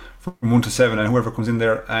 From 1 to 7, and whoever comes in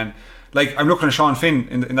there. And like I'm looking at Sean Finn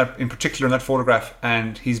in particular in that photograph,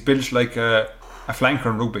 and he's built like a flanker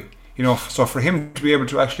in rugby. You know, so for him to be able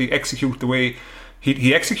to actually execute the way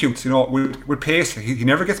he executes, you know, with pace, he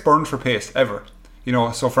never gets burned for pace ever. You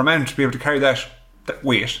know, so for a man to be able to carry that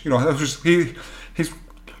weight, you know, that was just, he's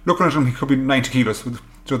looking at him, he could be 90 kilos with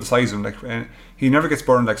the size of him, like, and he never gets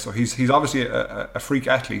burned, like, so he's obviously a freak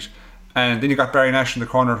athlete. And then you got Barry Nash in the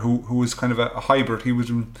corner, who was kind of a hybrid. He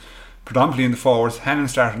was predominantly in the forwards. Hannon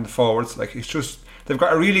started in the forwards. Like, it's just, they've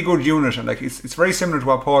got a really good unit, and like it's very similar to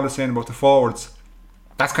what Paul is saying about the forwards.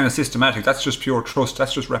 That's kind of systematic. That's just pure trust.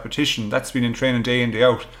 That's just repetition. That's been in training day in, day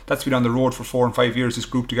out. That's been on the road for 4 and 5 years, this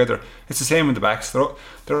group together. It's the same in the backs.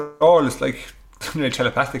 They're all just like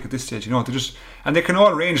telepathic at this stage, you know. And they can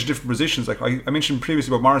all range different positions. Like I mentioned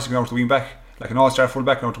previously about Morrissey going out to wing back, like an all-star full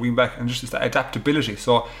back out to wing back, and just that adaptability.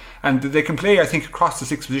 So, and they can play, I think, across the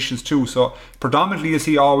 6 positions too. So predominantly you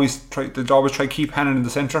see they'd always try keep Hannon in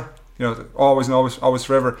the centre. You know, always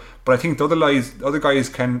forever. But I think the other guys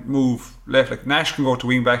can move left. Like Nash can go to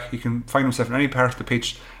wing back. He can find himself in any part of the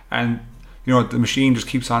pitch, and you know the machine just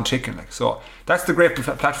keeps on ticking. Like, so that's the great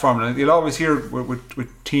platform. And you'll always hear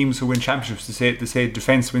with teams who win championships, they say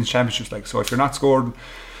defence wins championships. Like, so if you're not scoring,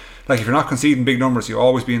 like if you're not conceding big numbers, you'll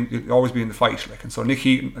always be in the fight. Like, and so Nick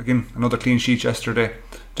Heaton, again, another clean sheet yesterday.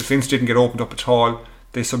 Defence didn't get opened up at all.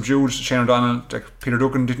 They subdued Shane O'Donnell. Like, Peter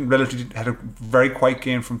Duggan had a very quiet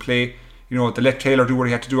game from play. You know, they let Taylor do what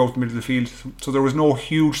he had to do out the middle of the field. So there was no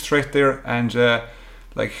huge threat there, and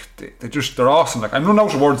like they're awesome. Like, I'm running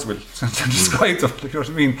out of words, Will, to describe them. Like, you know what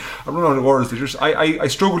I mean? I'm running out of words. I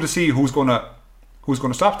struggle to see who's gonna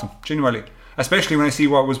stop them. Genuinely, especially when I see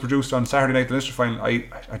what was produced on Saturday night, the Leinster final. I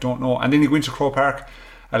don't know. And then you go into Croke Park,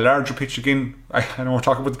 a larger pitch again. I know we're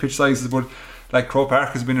talking about the pitch sizes, but like Croke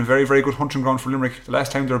Park has been a very, very good hunting ground for Limerick. The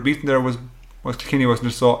last time they were beaten there was Kilkenny, wasn't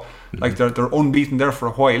it? So like they're unbeaten there for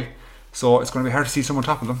a while. So it's going to be hard to see someone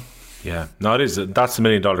top of them. Yeah, no, it is. That's $1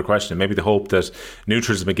 million question. Maybe the hope that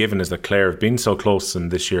neutrals have been given is that Clare have been so close in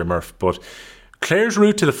this year, Murph. But Clare's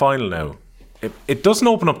route to the final now, it doesn't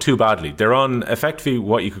open up too badly. They're on effectively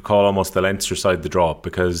what you could call almost the Leinster side of the draw,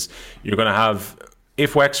 because you're going to have,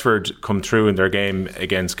 if Wexford come through in their game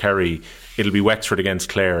against Kerry, it'll be Wexford against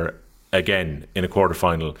Clare again in a quarter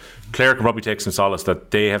final. Clare can probably take some solace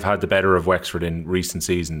that they have had the better of Wexford in recent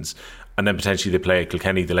seasons, and then potentially they play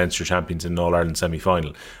Kilkenny, the Leinster champions, in an All-Ireland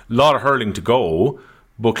semi-final. A lot of hurling to go,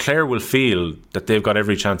 but Clare will feel that they've got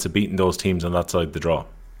every chance of beating those teams on that side of the draw.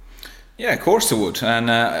 Yeah, of course they would,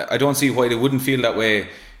 and I don't see why they wouldn't feel that way.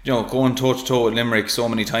 You know, going toe to toe with Limerick so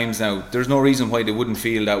many times now, there's no reason why they wouldn't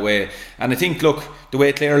feel that way. And I think, look, the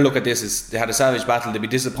way Clare look at this is they had a savage battle. They'd be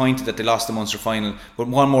disappointed that they lost the Munster final, but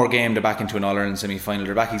one more game, they're back into an All-Ireland semi-final.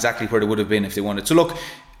 They're back exactly where they would have been if they won it. So look,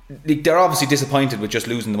 they're obviously disappointed with just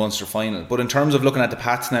losing the Munster final, but in terms of looking at the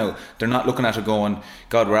Pats now, they're not looking at it going,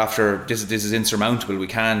 God, we're after this is insurmountable, we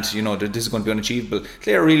can't, you know, this is going to be unachievable.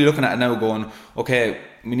 They're really looking at it now going, okay,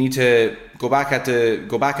 we need to go back at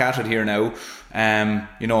it here now.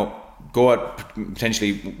 You know, go at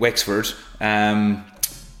potentially Wexford,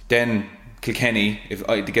 then Kilkenny if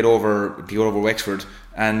to get over Wexford,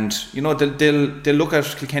 and you know they'll look at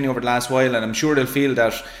Kilkenny over the last while, and I'm sure they'll feel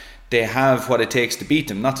that they have what it takes to beat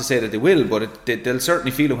them. Not to say that they will, but they'll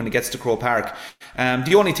certainly feel it when it gets to Croke Park.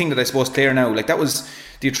 The only thing that I suppose Clare now, like, that was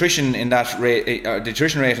the attrition in that rate. The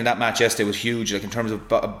attrition rate in that match yesterday was huge, like in terms of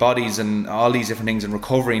bodies and all these different things and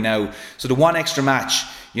recovery now. So the one extra match,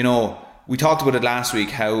 you know, we talked about it last week,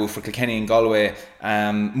 how for Kilkenny and Galway,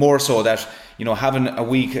 more so that, you know, having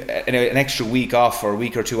an extra week off or a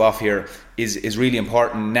week or two off here is really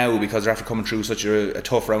important now, because they're after coming through such a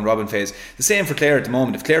tough round robin phase. The same for Clare at the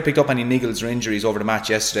moment. If Clare picked up any niggles or injuries over the match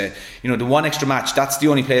yesterday, you know, the one extra match, that's the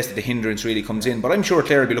only place that the hindrance really comes in. But I'm sure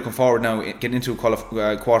Clare will be looking forward now, getting into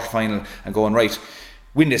a quarter final and going, right,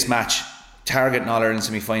 win this match, target an All-Ireland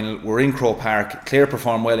semi-final. We're in Croke Park. Clare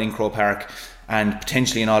perform well in Croke Park, and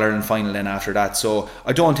potentially an All-Ireland final then after that. So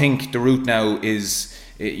I don't think the route now is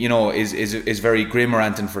very grim or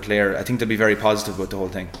anything for Clare. I think they'll be very positive about the whole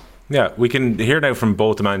thing. Yeah, we can hear now from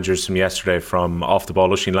both the managers from yesterday from Off the Ball.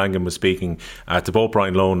 Oisin Langan was speaking to both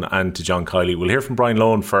Brian Lohan and to John Kiley. We'll hear from Brian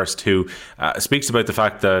Lohan first, who speaks about the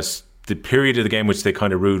fact that the period of the game which they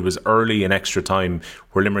kind of ruled was early in extra time,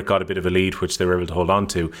 where Limerick got a bit of a lead which they were able to hold on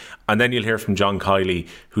to. And then you'll hear from John Kiley,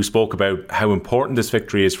 who spoke about how important this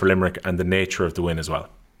victory is for Limerick and the nature of the win as well.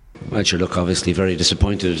 Well, sure, look, obviously very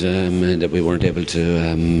disappointed that we weren't able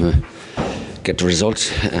to get the result.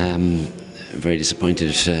 Very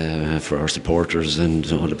disappointed for our supporters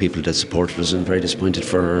and all the people that supported us, and very disappointed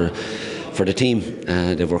for the team.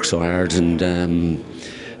 They've worked so hard, and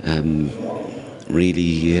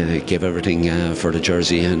really gave everything for the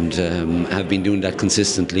jersey, and have been doing that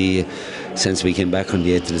consistently since we came back on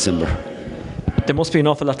the 8th of December. There must be an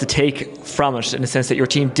awful lot to take from it, in the sense that your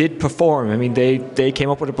team did perform. I mean, they came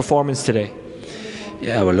up with a performance today.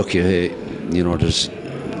 Yeah, well, look, you've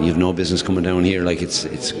no business coming down here. Like, it's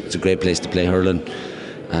a great place to play hurling.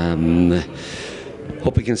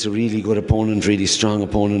 Up against a really good opponent, really strong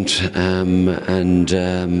opponent,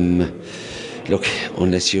 look,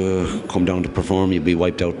 unless you come down to perform, you'll be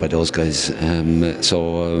wiped out by those guys.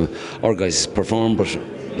 So our guys performed, but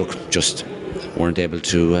look, just weren't able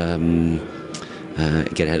to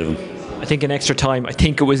get ahead of them. I think in extra time, I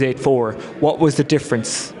think it was 8-4. What was the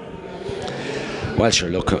difference? Well, sure,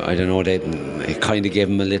 look, I don't know, it kind of gave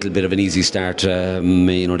them a little bit of an easy start.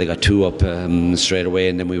 They got 2 up straight away,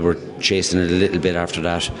 and then we were chasing it a little bit after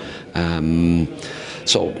that.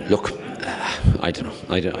 So, look, I don't know.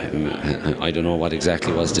 I don't know what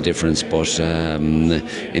exactly was the difference, but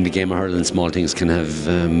in the game of hurling, small things can have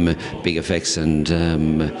big effects and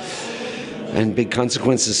big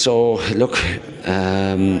consequences. So, look,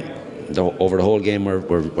 over the whole game, we're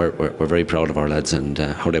very proud of our lads and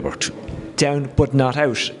how they worked. Down but not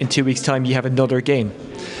out. In 2 weeks' time, you have another game.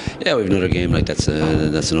 Yeah, we have another game. Like that's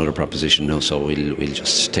another proposition now. So we'll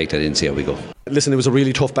just take that in and see how we go. Listen, it was a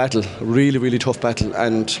really tough battle, really tough battle,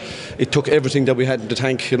 and it took everything that we had in the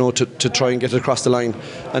tank, to try and get it across the line.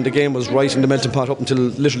 And the game was right in the melting pot up until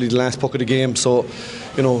literally the last puck of the game. So,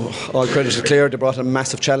 all credit to Clare. They brought a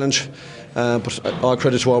massive challenge, but all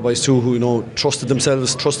credit to our boys too, who trusted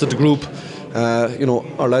themselves, trusted the group.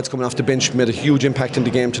 Our lads coming off the bench made a huge impact in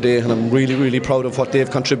the game today, and I'm really proud of what they've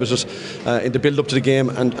contributed in the build-up to the game,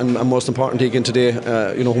 and most importantly again today,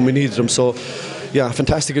 when we needed them. So, yeah,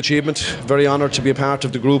 fantastic achievement. Very honoured to be a part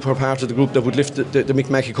of the group, or part of the group that would lift the Mick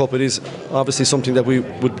Mackey Cup. It is obviously something that we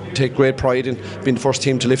would take great pride in, being the first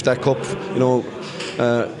team to lift that cup.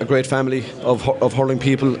 A great family of hurling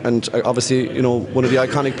people, and obviously one of the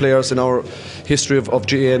iconic players in our history of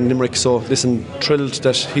GA and Limerick. So listen, thrilled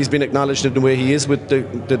that he's been acknowledged in the way he is, with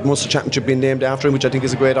the Munster Championship being named after him, which I think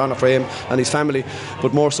is a great honour for him and his family,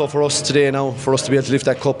 but more so for us today now, for us to be able to lift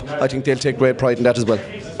that cup. I think they'll take great pride in that as well.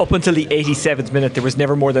 Up until the 87th minute, there was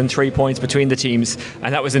never more than 3 points between the teams,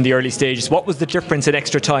 and that was in the early stages. What was the difference in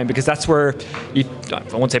extra time? Because that's where I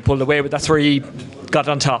won't say pulled away, but that's where he got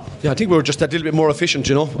on top. Yeah, I think we were just a little bit more efficient,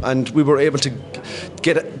 and we were able to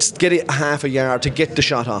get it half a yard to get the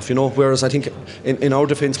shot off, whereas I think in our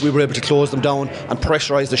defence we were able to close them down and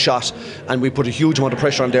pressurise the shot, and we put a huge amount of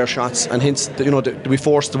pressure on their shots, and hence we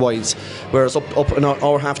forced the wides, whereas up in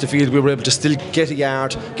our half the field we were able to still get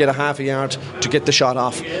a half a yard to get the shot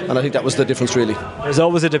off, and I think that was the difference really. There's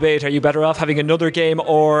always a debate, are you better off having another game,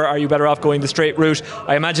 or are you better off going the straight route?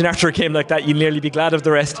 I imagine after a game like that you'll nearly be glad of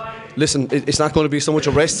the rest. Listen, it's not going to be so much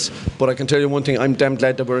a rest, but I can tell you one thing, I'm damn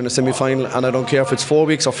glad that we're in a semi-final, and I don't care if it's 4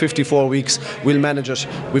 weeks or 54 weeks, we'll manage it.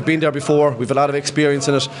 We've been there before, we've a lot of experience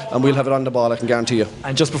in it, and we'll have it on the ball, I can guarantee you.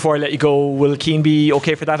 And just before I let you go, will Keane be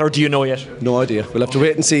okay for that, or do you know yet? No idea, we'll have to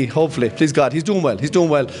wait and see, hopefully. Please God, he's doing well,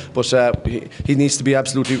 but he needs to be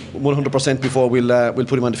absolutely 100% before we'll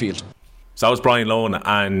put him on the field. So that was Brian Lohan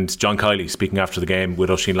and John Kiley speaking after the game with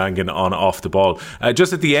Oisin Langan on Off the Ball.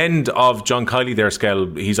 Just at the end of John Kiley there,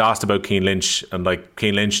 Skehill, he's asked about Cian Lynch, and like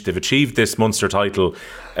Cian Lynch, they've achieved this Munster title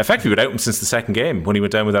effectively without him since the second game when he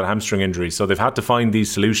went down with that hamstring injury. So they've had to find these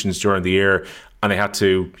solutions during the year, and they had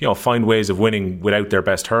to find ways of winning without their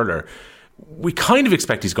best hurler. We kind of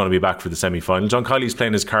expect he's going to be back for the semi-final. John Kiley's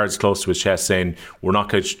playing his cards close to his chest, saying we're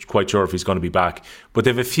not quite sure if he's going to be back, but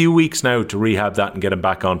they've a few weeks now to rehab that and get him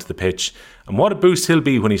back onto the pitch. And what a boost he'll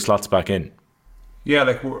be when he slots back in.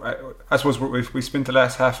 Yeah, I suppose we spent the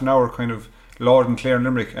last half an hour kind of lauding Clare and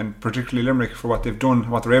Limerick, and particularly Limerick, for what they've done,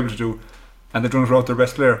 what they're able to do, and they've done it without their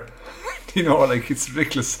best player. It's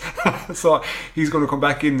ridiculous. So he's going to come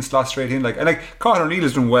back in and slot straight in. Conor O'Neill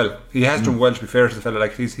is doing well. He has done well, to be fair to the fella.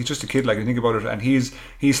 He's just a kid, you think about it, and he's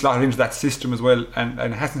slotted into that system as well, and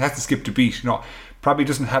hasn't had to skip the beat. Probably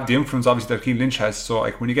doesn't have the influence obviously that Cian Lynch has. So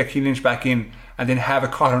when you get Cian Lynch back in and then have a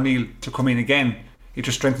Conor O'Neill to come in again, it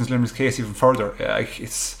just strengthens Limerick's case even further.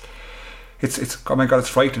 It's oh my God, it's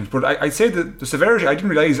frightening. But I'd say that the severity, I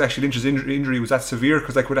didn't realise actually Lynch's injury was that severe,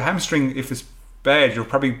 because with a hamstring, if it's bad, you're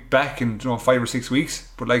probably back in 5 or 6 weeks,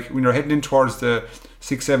 but when you're heading in towards the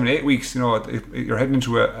 6, 7, 8 weeks, you're heading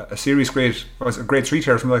into a serious grade 3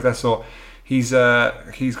 tear or something like that. So he's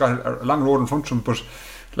got a long road in front of him, but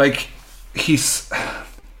he's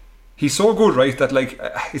so good, right, that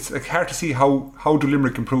it's hard to see how do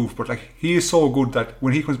Limerick improve, but he is so good that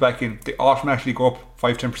when he comes back in, they automatically go up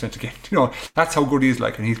 5-10% again. That's how good he is,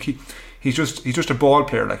 and he's just a ball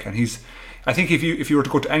player, and I think if you were to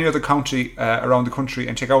go to any other county around the country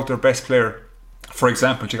and check out their best player, for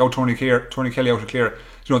example, check out Tony Kelly out of Clare.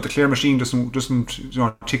 The Clare machine doesn't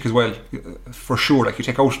tick as well, for sure. Like, you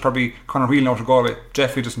take out probably Conor Whelan out of Galway,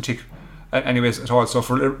 definitely doesn't tick anyways at all. So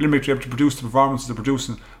for Limerick to be able to produce the performances they're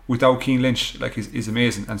producing without Cian Lynch, like, is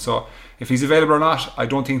amazing. And so if he's available or not, I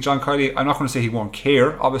don't think John Kiley, I'm not going to say he won't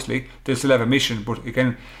care. Obviously they'll still have a mission, but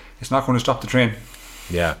again, it's not going to stop the train.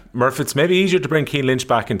 Yeah, Murph, it's maybe easier to bring Cian Lynch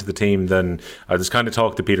back into the team than there's kind of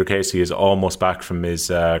talk that Peter Casey is almost back from his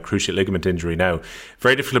cruciate ligament injury now.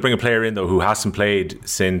 Very difficult to bring a player in, though, who hasn't played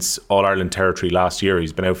since All-Ireland territory last year.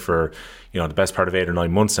 He's been out for the best part of 8 or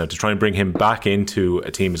 9 months now. To try and bring him back into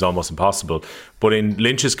a team is almost impossible. But in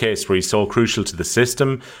Lynch's case, where he's so crucial to the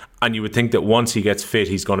system, and you would think that once he gets fit,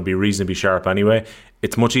 he's going to be reasonably sharp anyway,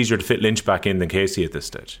 it's much easier to fit Lynch back in than Casey at this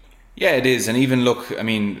stage. Yeah, it is. And even look, I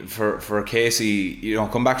mean, for Casey,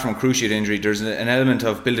 come back from a cruciate injury, there's an element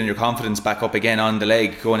of building your confidence back up again on the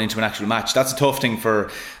leg going into an actual match. That's a tough thing for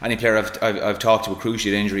any player I've talked to with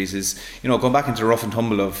cruciate injuries, is going back into the rough and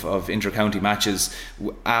tumble of inter-county matches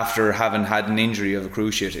after having had an injury of a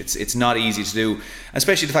cruciate. It's not easy to do,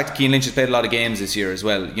 especially the fact that Cian Lynch has played a lot of games this year as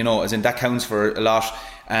well, as in that counts for a lot.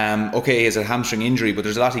 Okay, he has a hamstring injury, but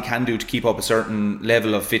there's a lot he can do to keep up a certain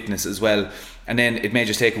level of fitness as well. And then it may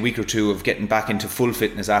just take a week or two of getting back into full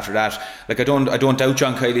fitness after that. Like, I don't doubt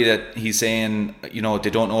John Kiley that he's saying, they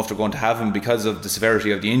don't know if they're going to have him because of the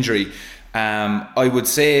severity of the injury. I would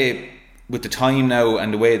say with the time now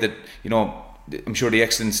and the way that, I'm sure the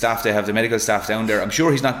excellent staff they have, the medical staff down there, I'm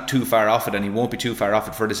sure he's not too far off it, and he won't be too far off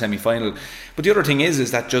it for the semi-final. But the other thing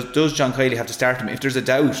is that does John Kiley have to start him? If there's a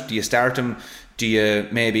doubt, do you start him? Do you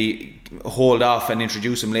maybe hold off and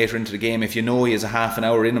introduce him later into the game if you know he has a half an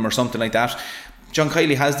hour in him or something like that? John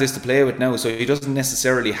Kiley has this to play with now, so he doesn't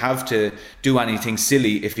necessarily have to do anything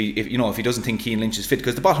silly if he doesn't think Cian Lynch is fit.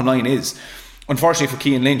 Because the bottom line is, unfortunately for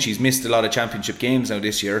Cian Lynch, he's missed a lot of championship games now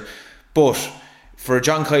this year. But for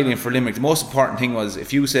John Kiley and for Limerick, the most important thing was,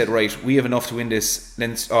 if you said, right, we have enough to win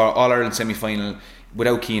this All-Ireland semi-final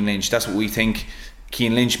without Cian Lynch, that's what we think.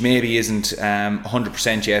 Cian Lynch maybe isn't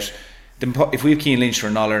 100% yet. If we have Cian Lynch for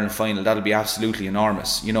an All-Ireland final, that'll be absolutely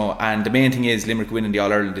enormous, and the main thing is Limerick winning the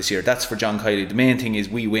All-Ireland this year. That's for John Kiley. The main thing is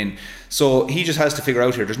we win. So he just has to figure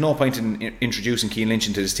out here, there's no point in introducing Cian Lynch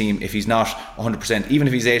into this team if he's not 100%. Even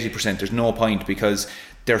if he's 80%, there's no point, because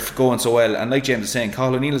they're going so well. And like James is saying,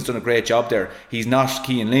 Cathal O'Neill has done a great job there. He's not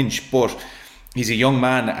Cian Lynch, but he's a young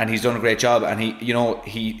man and he's done a great job, and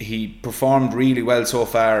he performed really well so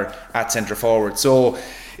far at centre forward. So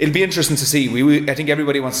it'll be interesting to see. I think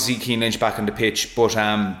everybody wants to see Cian Lynch back on the pitch, but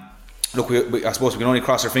look, I suppose we can only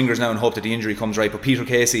cross our fingers now and hope that the injury comes right. But Peter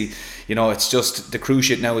Casey, it's just the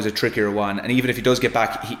cruciate now is a trickier one, and even if he does get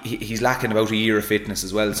back, he's lacking about a year of fitness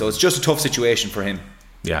as well. So it's just a tough situation for him.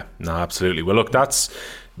 Yeah, no, absolutely. Well, look, that's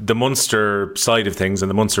the Munster side of things and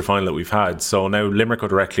the Munster final that we've had. So now Limerick go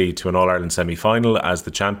directly to an All-Ireland semi-final as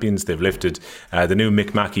the champions. They've lifted the new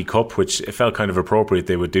Mick Mackey Cup, which it felt kind of appropriate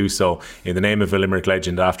they would do so in the name of a Limerick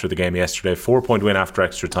legend after the game yesterday. 4-point win after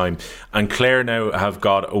extra time. And Clare now have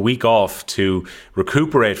got a week off to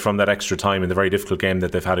recuperate from that extra time in the very difficult game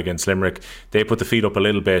that they've had against Limerick. They put the feet up a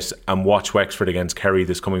little bit and watch Wexford against Kerry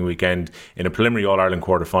this coming weekend in a preliminary All-Ireland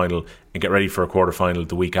quarter-final, and get ready for a quarter-final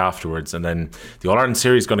the week afterwards. And then the All-Ireland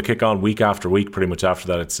series is going to kick on week after week pretty much after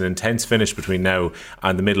that. It's an intense finish between now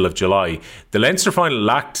and the middle of July. The Leinster final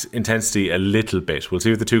lacked intensity a little bit. We'll see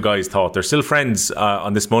what the two guys thought. They're still friends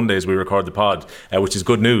on this Monday as we record the pod, which is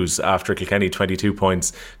good news after Kilkenny 22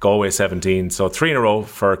 points, Galway 17. So 3 in a row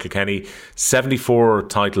for Kilkenny, 74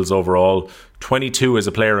 titles overall, 22 as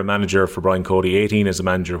a player and manager for Brian Cody, 18 as a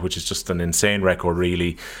manager, which is just an insane record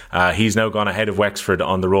really. He's now gone ahead of Wexford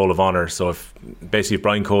on the roll of honour. So if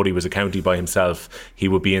Brian Cody was a county by himself, he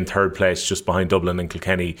would be in third place just behind Dublin and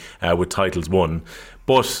Kilkenny with titles won.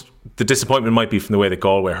 But the disappointment might be from the way that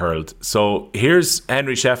Galway hurled. So here's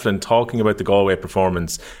Henry Shefflin talking about the Galway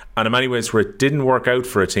performance, and in many ways where it didn't work out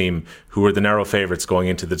for a team who were the narrow favourites going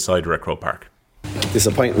into the decider at Croke Park.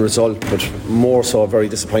 Disappointing result, but more so a very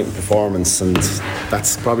disappointing performance, and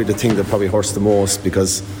that's probably the thing that probably hurts the most,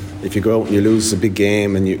 because if you go out and you lose a big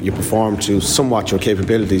game and you perform to somewhat your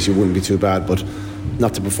capabilities, you wouldn't be too bad, but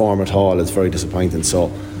not to perform at all is very disappointing. So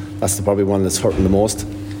that's probably one that's hurting the most.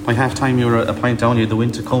 By half time you were a point down, you had the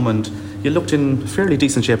win to come, and you looked in fairly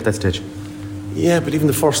decent shape at that stage. Yeah, but even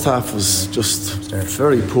the first half was just a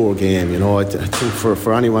very poor game. I think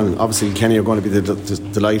for anyone, obviously Kenny are going to be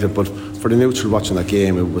delighted, but for the neutral watching that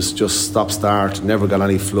game, it was just stop-start, never got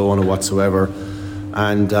any flow on it whatsoever.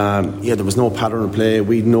 And there was no pattern of play.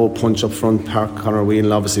 We had no punch up front. Conor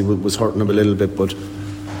Whelan obviously was hurting him a little bit, but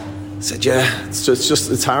said, yeah,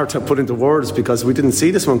 it's hard to put into words because we didn't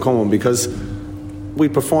see this one coming, because we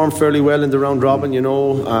performed fairly well in the round robin,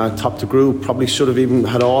 top the group, probably should have even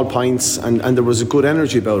had all points, and there was a good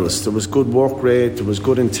energy about us. There was good work rate, there was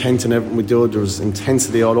good intent in everything we did, there was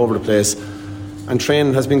intensity all over the place, and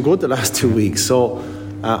training has been good the last 2 weeks, so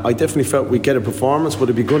I definitely felt we'd get a performance. Would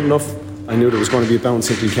it be good enough? I knew there was going to be a bounce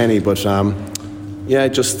in Kilkenny, but it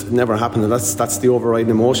just never happened, and that's the overriding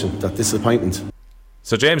emotion, that disappointment.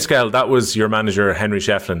 So James Skehill, that was your manager Henry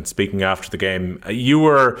Shefflin speaking after the game. You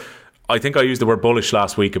were, I think I used the word bullish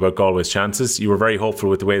last week about Galway's chances. You were very hopeful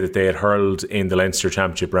with the way that they had hurled in the Leinster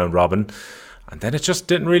Championship round robin, and then it just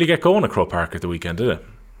didn't really get going at Croke Park at the weekend, did it?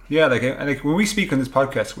 Yeah, like when we speak on this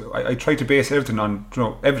podcast, I try to base everything on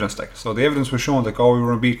evidence. So the evidence was shown that Galway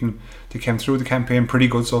were unbeaten. They came through the campaign pretty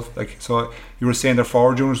good stuff. So you were saying their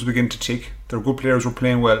forward units were beginning to tick. Their good players were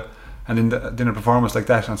playing well. And then a performance like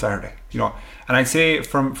that on Saturday, And I'd say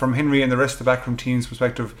from Henry and the rest of the backroom team's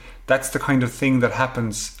perspective, that's the kind of thing that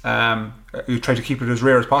happens. You try to keep it as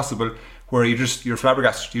rare as possible, where you're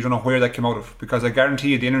flabbergasted. You don't know where that came out of, because I guarantee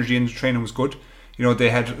you the energy in the training was good. They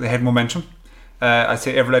had momentum. I'd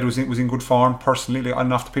say every lad was in good form personally, on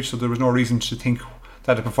and off the pitch, so there was no reason to think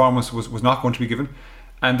that the performance was not going to be given.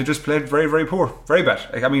 And they just played very, very poor, very bad.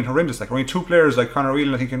 Horrendous. Only 2 players, like Conor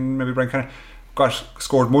Whelan, I think, and maybe Brian Kennan,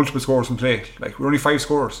 scored multiple scores from play. We're only 5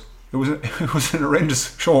 scorers. It was an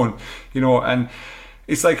horrendous showing, and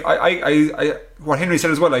it's like I what Henry said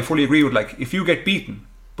as well, I fully agree with. If you get beaten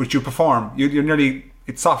but you perform, you're nearly,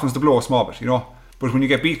 it softens the blow a small bit, But when you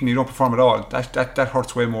get beaten, you don't perform at all. That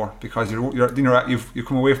hurts way more, because you've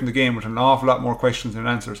come away from the game with an awful lot more questions than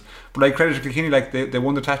answers. But I credit to Kilkenny, they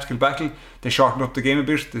won the tactical battle. They shortened up the game a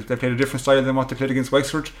bit. They played a different style than what they played against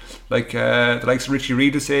Wexford. The likes of Richie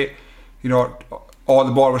Reid say, all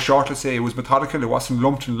the ball was short. Let's say it was methodical. It wasn't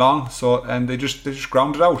lumped and long. So they just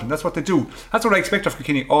ground it out, and that's what they do. That's what I expect of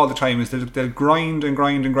Kilkenny all the time. Is they'll grind and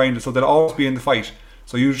grind and grind. So they'll always be in the fight.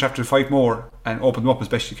 So you just have to fight more and open them up as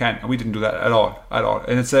best you can, and we didn't do that at all.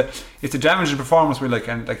 And it's a damaging performance.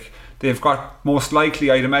 They've got, most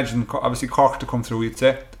likely, I'd imagine, obviously Cork to come through, you'd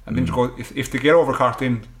say, and then to go, if they get over Cork,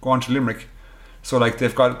 then go on to Limerick. So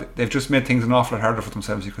they've just made things an awful lot harder for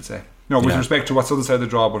themselves, you could say. With respect to what's the other side of the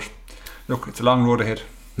draw, but look, it's a long road ahead.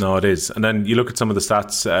 No, it is. And then you look at some of the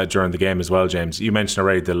stats during the game as well, James. You mentioned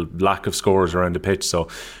already the lack of scores around the pitch. So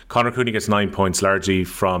Conor Cooney gets 9 points, largely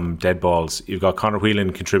from dead balls. You've got Conor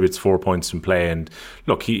Whelan contributes 4 points from play. And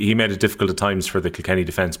look, he made it difficult at times for the Kilkenny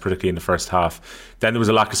defence, particularly in the first half. Then there was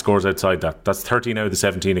a lack of scores outside that. That's 13 out of the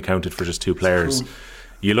 17 accounted for just 2 players.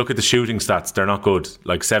 You look at the shooting stats, they're not good.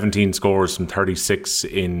 17 scores from 36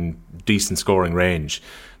 in decent scoring range.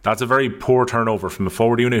 That's a very poor turnover from a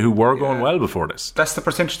forward unit who were going well before this. That's the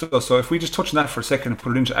percentage though. So if we just touch on that for a second and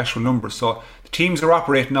put it into actual numbers, so the teams are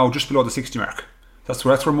operating now just below the 60 mark. That's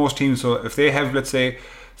where most teams. So if they have, let's say,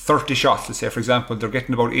 30 shots, let's say for example, they're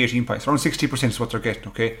getting about 18 points. Around 60% is what they're getting.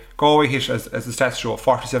 Okay, Galway hit, as the stats show,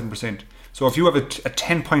 47%. So if you have a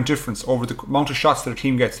 10-point difference over the amount of shots that a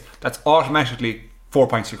team gets, that's automatically 4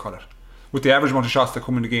 points, you call it, with the average amount of shots that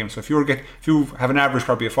come in the game. So if you have an average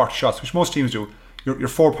probably of 40 shots, which most teams do, you're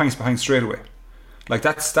 4 points behind straight away.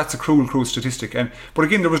 That's a cruel statistic. But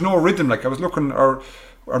again, there was no rhythm. I was looking, our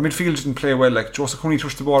midfield didn't play well. Joseph Cooney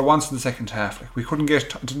touched the ball once in the second half. We couldn't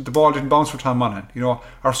the ball didn't bounce for Tom Monaghan.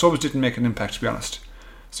 Our subs didn't make an impact, to be honest.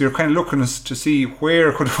 So you're kind of looking to see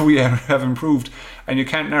where could we have improved, and you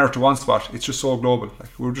can't narrow it to one spot. It's just so global.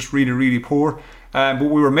 We were just really, really poor, but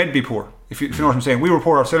we were meant to be poor. If you know what I'm saying, we were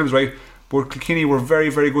poor ourselves, right? But Kilkenny were very,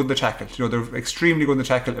 very good in the tackle. They're extremely good in the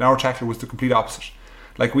tackle, and our tackle was the complete opposite.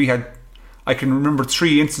 I can remember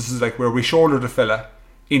 3 instances where we shouldered a fella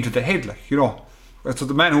into the head, So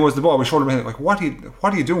the man who was the ball, we shouldered him in the head.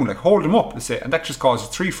 What are you doing? Hold him up, let's say, and that just causes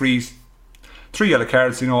 3 frees, 3 yellow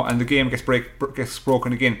cards, and the game gets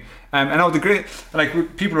broken again. And now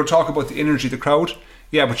people will talk about the energy of the crowd.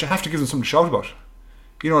 Yeah, but you have to give them something to shout about.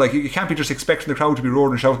 You can't be just expecting the crowd to be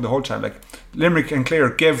roaring and shouting the whole time. Limerick and Clare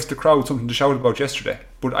gave the crowd something to shout about yesterday,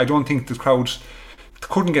 but I don't think the crowd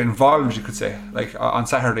couldn't get involved, you could say, on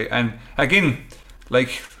Saturday. And again,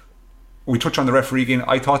 we touch on the referee again.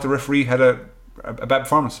 I thought the referee had a bad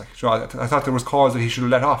performance. I thought there was cause that he should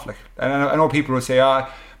have let off. And I know people will say,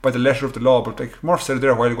 by the letter of the law, but Murph said it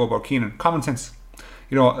there a while ago about Keenan. Common sense.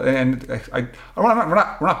 And we're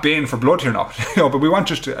not baying for blood here now, but we want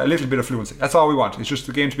just a little bit of fluency. That's all we want. It's just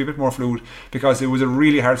the game to be a bit more fluid, because it was a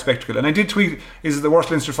really hard spectacle. And I did tweet, is it the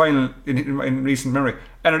worst Leinster final in recent memory?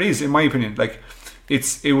 And it is, in my opinion.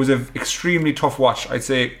 It was an extremely tough watch. I'd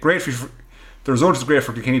say great for the result is great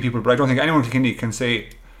for Kilkenny people, but I don't think anyone in Kilkenny can say,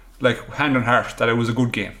 hand on heart, that it was a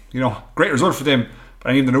good game. Great result for them,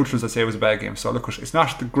 But even the neutrals, I'd say it was a bad game. So look, it's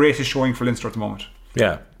not the greatest showing for Leinster at the moment.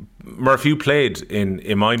 Yeah. Murph, you played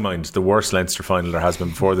in my mind the worst Leinster final there has been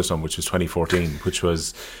before this one, which was 2014, which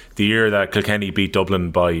was the year that Kilkenny beat Dublin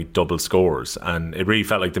by double scores, and it really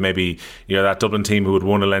felt like that Dublin team who had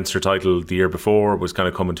won a Leinster title the year before was kind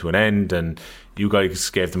of coming to an end, and you guys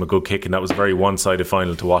gave them a good kick, and that was a very one-sided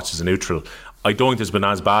final to watch as a neutral. I don't think there's been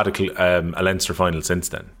as bad a Leinster final since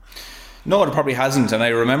then. No, it probably hasn't, and I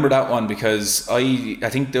remember that one because I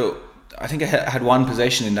think I had one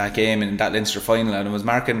possession in that game, in that Leinster final, and I was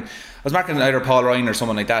marking either Paul Ryan or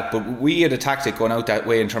someone like that. But we had a tactic going out that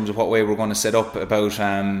way in terms of what way we're going to set up about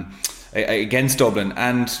against Dublin,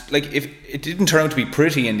 and like if it didn't turn out to be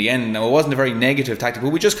pretty in the end. Now, it wasn't a very negative tactic,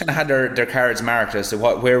 but we just kind of had their cards marked as to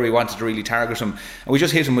where we wanted to really target them, and we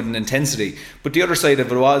just hit them with an intensity. But the other side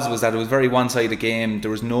of it was that it was very one-sided game.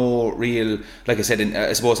 There was no real, like I said,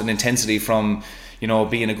 I suppose, an intensity from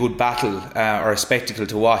being a good battle or a spectacle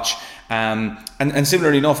to watch. And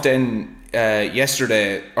similarly enough, then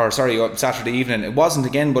Saturday evening, it wasn't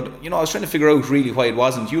again. But I was trying to figure out really why it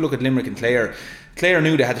wasn't. You look at Limerick and Clare. Clare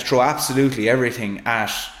knew they had to throw absolutely everything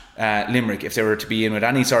at Limerick if they were to be in with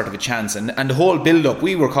any sort of a chance. And the whole build-up,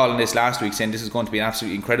 we were calling this last week, saying this is going to be an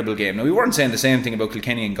absolutely incredible game. Now, we weren't saying the same thing about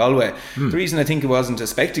Kilkenny and Galway. The reason I think it wasn't a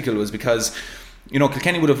spectacle was because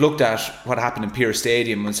Kilkenny would have looked at what happened in Pearse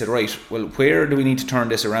Stadium and said, right, well, where do we need to turn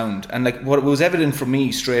this around? And like what was evident for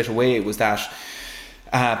me straight away was that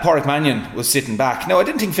Pádraig Mannion was sitting back. Now, I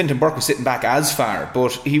didn't think Fintan Burke was sitting back as far,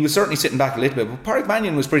 but he was certainly sitting back a little bit. But Pádraig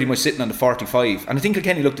Mannion was pretty much sitting on the 45. And I think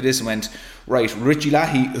Kilkenny looked at this and went, right, Richie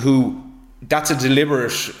Leahy, who... That's a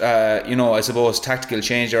deliberate, I suppose, tactical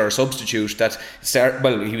change or substitute that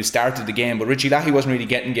he started the game, but Richie Leahy wasn't really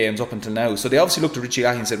getting games up until now. So they obviously looked at Richie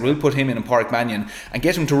Leahy and said, we'll put him in and Pádraig Mannion and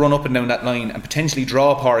get him to run up and down that line and potentially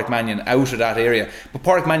draw Pádraig Mannion out of that area. But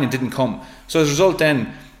Pádraig Mannion didn't come. So as a result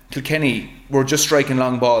then, Kilkenny were just striking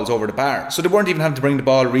long balls over the bar. So they weren't even having to bring the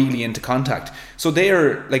ball really into contact. So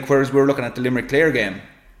they're, like, whereas we were looking at the Limerick-Clare game,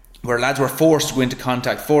 where lads were forced to go into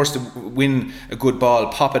contact, forced to win a good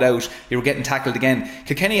ball, pop it out, they were getting tackled again.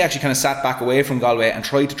 Kilkenny actually kind of sat back away from Galway and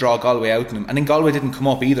tried to draw Galway out in them, and then Galway didn't come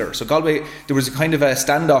up either. So Galway, there was a kind of a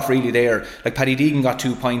standoff really there. Like Paddy Deegan got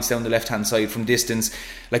 2 points down the left hand side from distance.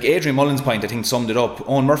 Like Adrian Mullen's point, I think, summed it up.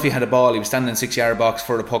 Owen Murphy had a ball, he was standing in the 6-yard box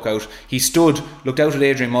for the puck out. He stood, looked out at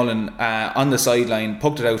Adrian Mullen on the sideline,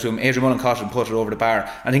 pucked it out to him. Adrian Mullen caught it and put it over the bar.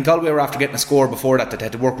 I think Galway were after getting a score before that they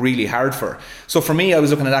had to work really hard for. So for me, I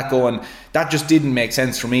was looking at that going, that just didn't make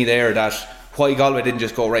sense for me there, that why Galway didn't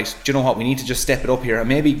just go, right, do you know what, we need to just step it up here and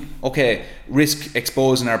maybe, okay, risk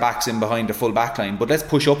exposing our backs in behind the full back line, but let's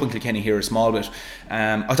push up on Kilkenny here a small bit.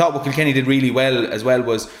 I thought what Kilkenny did really well as well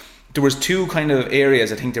was there was two kind of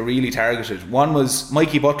areas I think they really targeted. One was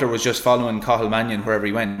Mikey Butler was just following Cathal Mannion wherever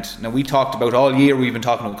he went. Now, we talked about all year, we've been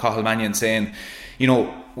talking about Cathal Mannion saying,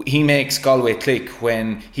 he makes Galway click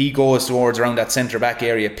when he goes towards around that centre back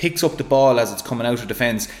area, picks up the ball as it's coming out of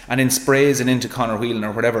defence and then sprays it into Conor Whelan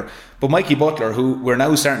or whatever. But Mikey Butler, who we're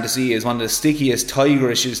now starting to see is one of the stickiest,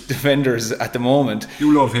 tigerish defenders at the moment.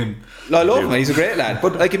 You love him. I love him, he's a great lad.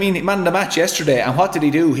 But man of the match yesterday, and what did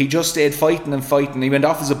he do? He just stayed fighting and fighting. He went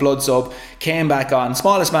off as a blood sub, came back on,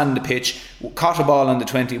 smallest man in the pitch, caught a ball on the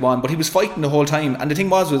 21, but he was fighting the whole time. And the thing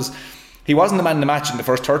was he wasn't the man in the match in the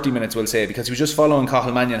first 30 minutes, we'll say, because he was just following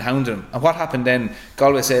Cathal Mannion, hounding him. And what happened then,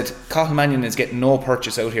 Galway said, Cathal Mannion is getting no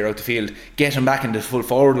purchase out here out the field, get him back into the full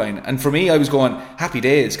forward line. And for me, I was going, happy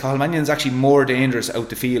days, Cathal Mannion is actually more dangerous out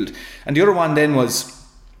the field. And the other one then was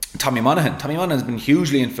Tommy Monaghan. Tommy Monaghan has been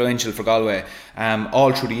hugely influential for Galway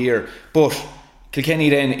all through the year. But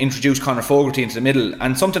Kilkenny then introduced Conor Fogarty into the middle.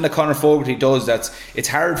 And something that Conor Fogarty does it's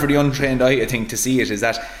hard for the untrained eye, I think, to see it, is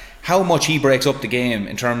that how much he breaks up the game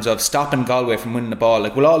in terms of stopping Galway from winning the ball.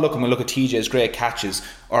 Like, we'll all look and we'll look at TJ's great catches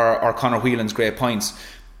or Conor Whelan's great points,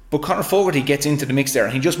 but Conor Fogarty gets into the mix there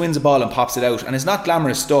and he just wins the ball and pops it out, and it's not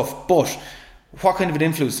glamorous stuff, but what kind of an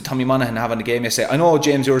influence did Tommy Monaghan have on the game yesterday? I know,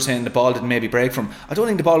 James, you were saying the ball didn't maybe break from him. I don't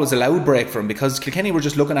think the ball was a loud break from him, because Kilkenny were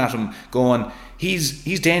just looking at him going,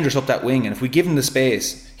 he's dangerous up that wing, and if we give him the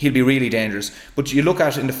space, he'll be really dangerous. But you look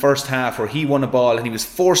at it in the first half where he won a ball and he was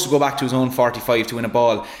forced to go back to his own 45 to win a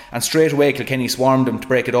ball, and straight away Kilkenny swarmed him to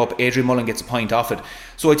break it up. Adrian Mullen gets a point off it.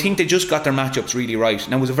 So I think they just got their matchups really right.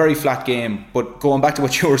 Now, it was a very flat game, but going back to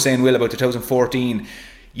what you were saying, Will, about 2014,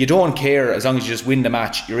 you don't care as long as you just win the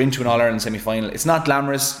match. You're into an All-Ireland semi-final. It's not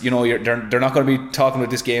glamorous, they're not going to be talking about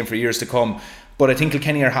this game for years to come. But I think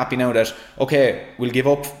Kilkenny are happy now that, okay, we'll give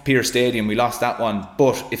up Pearse Stadium, we lost that one,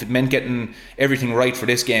 but if it meant getting everything right for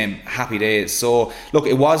this game, happy days. So look,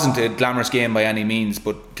 it wasn't a glamorous game by any means,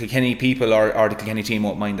 but Kilkenny people or the Kilkenny team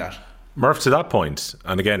won't mind that. Murph, to that point,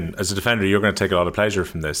 and again, as a defender, you're going to take a lot of pleasure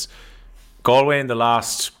from this. Galway in the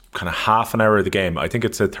last kind of half an hour of the game, I think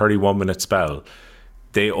it's a 31-minute spell,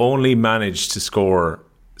 they only managed to score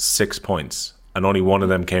 6 points, and only one of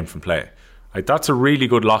them came from play. Like, that's a really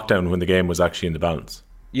good lockdown when the game was actually in the balance.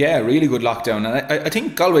 Yeah, really good lockdown. And I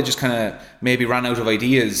think Galway just kind of maybe ran out of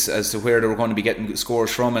ideas as to where they were going to be getting scores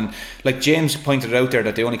from. And like James pointed out there,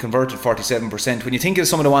 that they only converted 47%. When you think of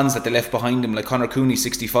some of the ones that they left behind them, like Conor Cooney,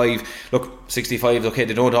 65. Look, 65, okay,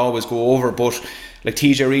 they don't always go over, but like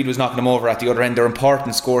TJ Reid was knocking them over at the other end. They're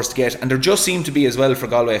important scores to get. And there just seemed to be as well for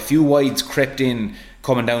Galway, a few wides crept in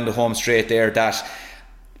coming down the home straight there that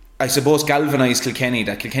I suppose galvanised Kilkenny,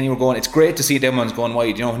 that Kilkenny were going, it's great to see them ones going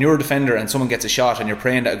wide. You know, when you're a defender and someone gets a shot and you're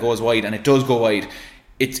praying that it goes wide, and it does go wide,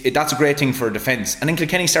 that's a great thing for defence. And then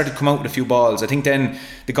Kilkenny started to come out with a few balls. I think then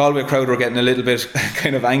the Galway crowd were getting a little bit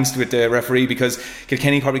kind of angst with the referee, because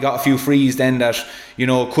Kilkenny probably got a few frees then that, you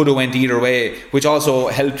know, could have went either way, which also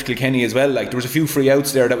helped Kilkenny as well. Like, there was a few free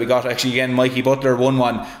outs there that we got. Actually, again, Mikey Butler won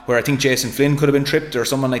one where I think Jason Flynn could have been tripped or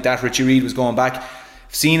someone like that. Richie Reid was going back.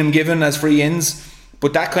 Seen him given as free ins.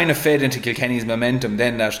 But that kind of fed into Kilkenny's momentum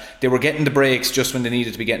then, that they were getting the breaks just when they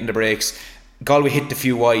needed to be getting the breaks. Galway hit the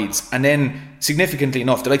few wides, and then significantly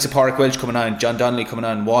enough, the likes of Pádraig Welch coming on, John Donnelly coming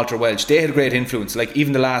on, Walter Welch, they had a great influence. Like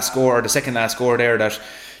even the last score, the second last score there, that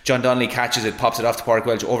John Donnelly catches it, pops it off to Pádraig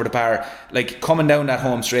Welch over the bar, like coming down that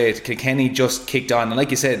home straight, Kilkenny just kicked on. And like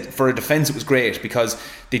you said, for a defence it was great, because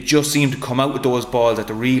they just seemed to come out with those balls at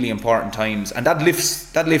the really important times, and that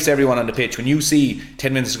lifts everyone on the pitch. When you see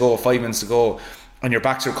 10 minutes to go, 5 minutes to go, and your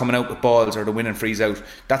backs are coming out with balls, or the winning frees out,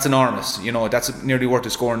 that's enormous. You know, that's nearly worth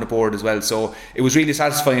a score on the board as well. So it was really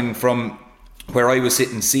satisfying from where I was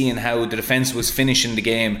sitting, seeing how the defence was finishing the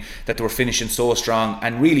game, that they were finishing so strong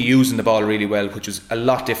and really using the ball really well, which was a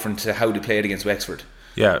lot different to how they played against Wexford.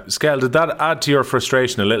 Yeah, Skehill, did that add to your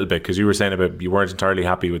frustration a little bit? Because you were saying about you weren't entirely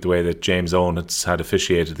happy with the way that James Owen had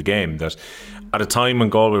officiated the game, that at a time when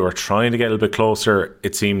Galway were trying to get a little bit closer,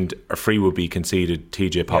 it seemed a free would be conceded,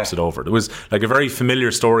 TJ pops it over. It was like a very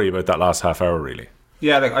familiar story about that last half hour, really.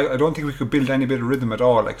 Yeah, like I don't think we could build any bit of rhythm at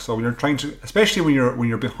all. Like, so when you're trying to, especially when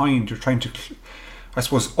you're behind, you're trying to, I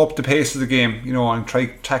suppose, up the pace of the game, you know, and try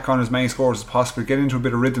tack on as many scores as possible, get into a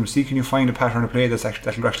bit of rhythm, see can you find a pattern of play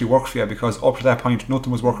that'll actually work for you, because up to that point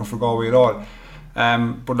nothing was working for Galway at all.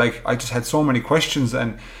 But like, I just had so many questions,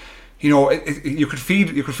 and you know, you could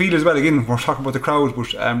feel as well. Again, we're talking about the crowd,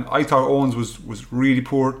 but I thought Owens was really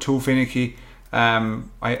poor, too finicky.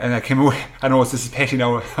 I came away, I know this is petty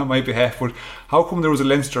now on my behalf, but how come there was a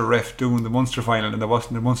Leinster ref doing the Munster final and there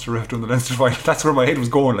wasn't a Munster ref doing the Leinster final? That's where my head was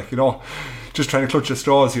going, like, you know, just trying to clutch at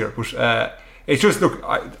straws here. But it's just, look,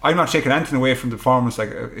 I'm not taking anything away from the performance,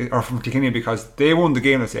 like, or from Kilkenny, because they won the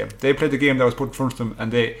game, let's say. They played the game that was put in front of them, and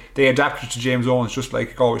they adapted to James Owens just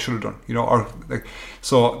like Galway should have done, you know, or like,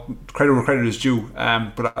 so credit where credit is due.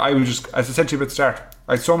 But I will just, as I said to you at the start,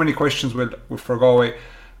 I had so many questions for Galway,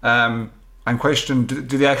 and question, do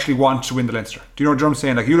they actually want to win the Leinster? Do you know what I'm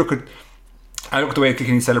saying? Like, I look at the way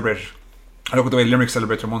Kilkenny celebrated, I look at the way Limerick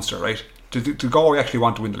celebrated Munster, right? Do Galway actually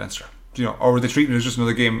want to win the Leinster? You know, or were they treating it as just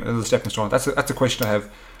another game, another stepping stone? That's a question I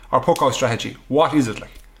have. Our puck-out strategy, what is it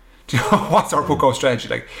like? Do you know, what's our puck-out strategy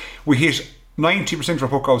like? We hit 90% of our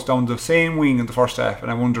puck-outs down the same wing in the first half,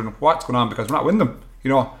 and I'm wondering what's going on, because we're not winning them. You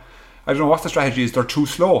know, I don't know what the strategy is. They're too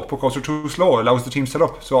slow. Puck-outs are too slow. It allows the team set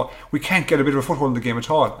up, so we can't get a bit of a foothold in the game at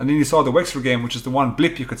all. And then you saw the Wexford game, which is the one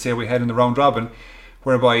blip you could say we had in the round robin,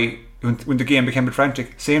 whereby when the game became a bit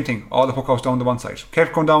frantic, same thing, all the puck-outs down the one side,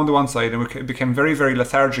 kept going down the one side, and it became very, very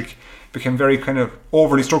lethargic, became very kind of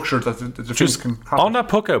overly structured that the defence can happen. On that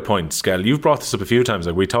puck-out point, Skehill, you've brought this up a few times.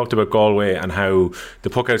 Like, we talked about Galway and how the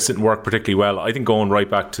puck-outs didn't work particularly well. I think going right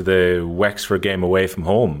back to the Wexford game away from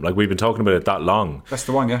home, like, we've been talking about it that long. That's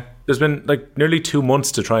the one, yeah. There's been like nearly 2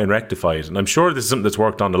 months to try and rectify it, and I'm sure this is something that's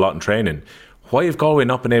worked on a lot in training. Why have Galway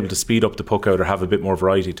not been able to speed up the puck-out or have a bit more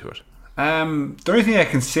variety to it? The only thing I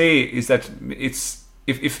can say is that it's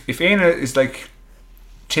if Aina is like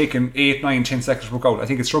taking 8, 9, 10 seconds to puck out, I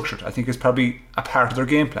think it's structured. I think it's probably a part of their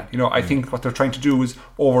game plan. You know, I think what they're trying to do is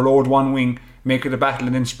overload one wing, make it a battle,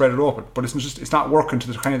 and then spread it open. But it's not working to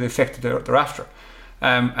the kind of the effect that they're after.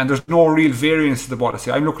 And there's no real variance to the ball.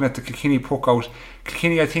 I'm looking at the Kilkenny puck out.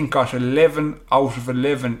 Kilkenny, I think, got 11 out of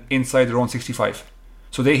 11 inside their own 65.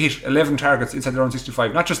 So they hit 11 targets inside their own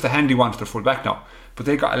 65. Not just the handy one to their full back now, but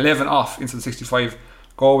they got 11 off inside the 65.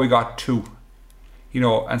 Galway got 2. You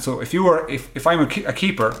know, and so if I'm a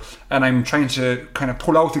keeper and I'm trying to kind of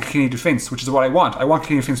pull out the Kilkenny defence, which is what I want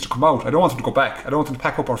Kilkenny defence to come out. I don't want them to go back. I don't want them to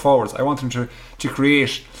pack up our forwards. I want them to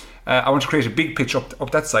create I want to create a big pitch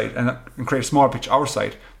up that side and create a small pitch our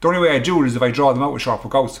side. The only way I do it is if I draw them out with short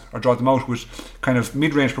puck-outs or draw them out with kind of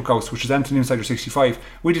mid-range puck-outs, which is anything inside your 65.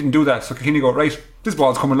 We didn't do that, so Kilkenny go, right, this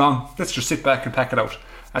ball's coming along, let's just sit back and pack it out.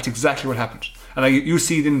 That's exactly what happened. And you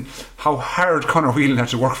see then how hard Conor Whelan had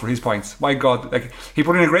to work for his points. My God, like, he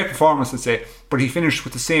put in a great performance, let's say, but he finished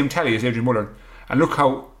with the same tally as Adrian Mullen. And look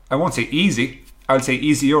how, I won't say easy, I would say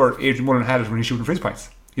easier Adrian Mullen had it when he's shooting for his points.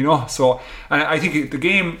 You know, so, and I think the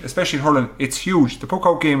game, especially in hurling, it's huge. The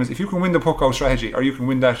puck-out game is, if you can win the puck-out strategy, or you can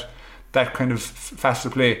win that kind of faster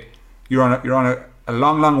play, you're on a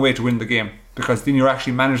long way to win the game, because then you're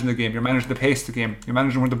actually managing the game, you're managing the pace of the game, you're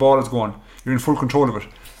managing where the ball is going, you're in full control of it,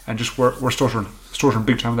 and just we're stuttering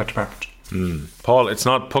big time in that department. Paul, it's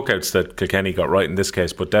not puck-outs that Kilkenny got right in this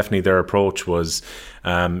case, but definitely their approach was,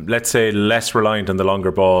 let's say, less reliant on the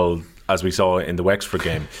longer ball, as we saw in the Wexford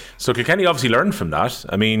game. So Kilkenny obviously learned from that.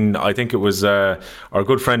 I mean, I think it was our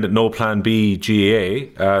good friend at No Plan B,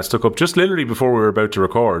 GAA, stuck up just literally before we were about to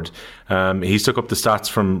record. He stuck up the stats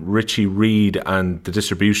from Richie Reid and the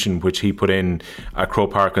distribution which he put in at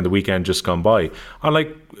Croke Park on the weekend just gone by. And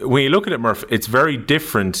like, when you look at it, Murph, it's very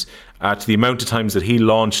different to the amount of times that he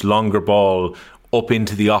launched longer ball up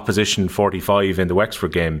into the opposition 45 in the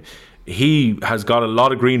Wexford game. He has got a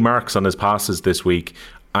lot of green marks on his passes this week,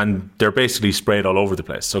 and they're basically sprayed all over the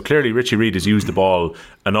place. So clearly Richie Reid has used the ball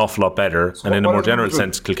an awful lot better, and in a more general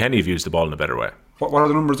sense, Kilkenny have used the ball in a better way. What are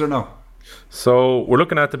the numbers there now? So we're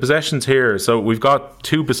looking at the possessions here. So we've got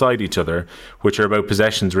two beside each other, which are about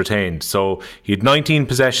possessions retained. So he had 19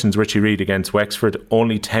 possessions, Richie Reid, against Wexford.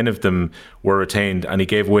 Only 10 of them were retained, and he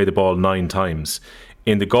gave away the ball 9 times.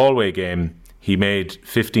 In the Galway game, he made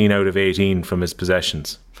 15 out of 18 from his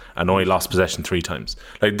possessions and only lost possession 3 times.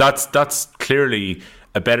 Like, that's clearly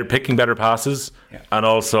picking better passes, and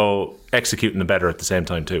also executing them better at the same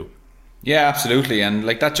time too. Yeah, absolutely. And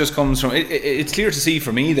like, that just comes from it's clear to see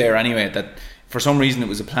for me there anyway that for some reason it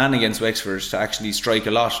was a plan against Wexford to actually strike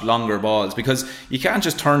a lot longer balls, because you can't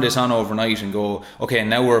just turn this on overnight and go, okay,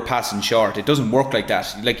 now we're passing short. It doesn't work like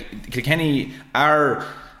that. Like, Kilkenny are,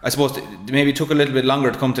 I suppose, maybe it took a little bit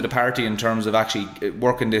longer to come to the party in terms of actually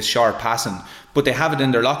working this short passing, but they have it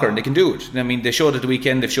in their locker and they can do it. I mean, they showed it the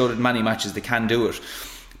weekend, they've showed it in many matches, they can do it.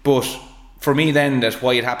 But for me then, that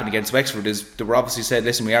why it happened against Wexford is they were obviously said,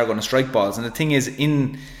 listen, we are going to strike balls, and the thing is,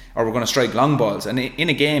 or we're going to strike long balls, and in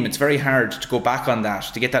a game it's very hard to go back on that,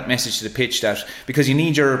 to get that message to the pitch, that because you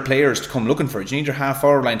need your players to come looking for it, you need your half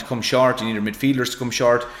forward line to come short, you need your midfielders to come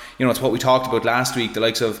short. You know, it's what we talked about last week, the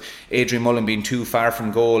likes of Adrian Mullen being too far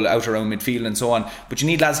from goal, out around midfield and so on, but you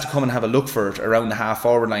need lads to come and have a look for it around the half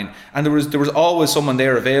forward line, and there was always someone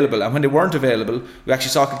there available, and when they weren't available, we actually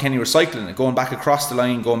saw Kilkenny recycling it, going back across the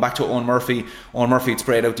line, going back to Owen Murphy had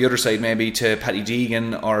sprayed out the other side, maybe to Paddy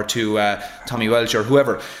Deegan or to Tommy Welch or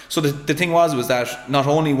whoever. So the thing was that not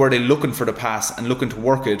only were they looking for the pass and looking to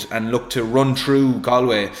work it and look to run through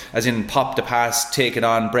Galway, as in pop the pass, take it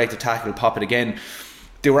on, break the tackle, pop it again,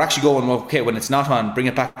 they were actually going, well, okay, when it's not on, bring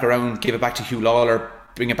it back around, give it back to Hugh Lawler,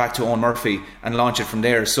 bring it back to Owen Murphy and launch it from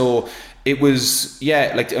there. So it was,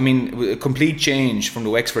 a complete change from the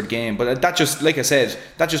Wexford game. But that just, like I said,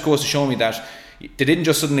 that just goes to show me that they didn't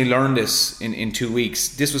just suddenly learn this in 2 weeks.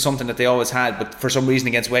 This was something that they always had, but for some reason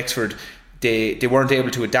against Wexford, they weren't able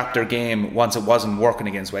to adapt their game once it wasn't working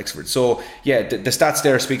against Wexford. So yeah, the stats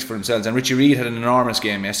there speaks for themselves, and Richie Reid had an enormous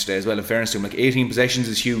game yesterday as well, in fairness to him. Like, 18 possessions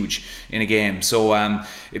is huge in a game, so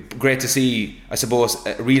great to see, I suppose,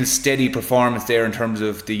 a real steady performance there in terms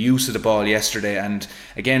of the use of the ball yesterday. And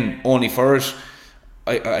again, only for it,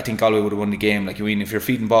 I think Galway would have won the game. Like, I mean, if you're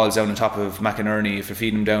feeding balls down on top of McInerney, if you're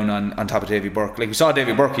feeding them down on top of Davy Burke, like we saw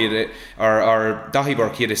Davy Burke, or Dahi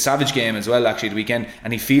Burke, he had a savage game as well actually the weekend,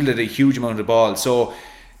 and he fielded a huge amount of ball. So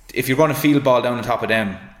if you're going to field ball down on top of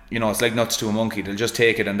them, you know, it's like nuts to a monkey. They'll just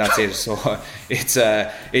take it and that's it. So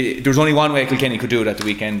there's only one way Kilkenny could do it at the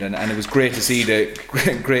weekend, and it was great to see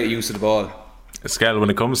the great use of the ball. Skehill, when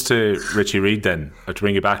it comes to Richie Reid, then I have to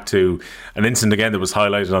bring you back to an incident again that was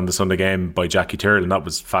highlighted on the Sunday game by Jackie Tyrrell, and that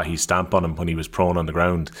was Fahy's stamp on him when he was prone on the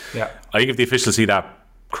ground. Yeah, I think if the officials see that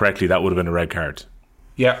correctly, that would have been a red card.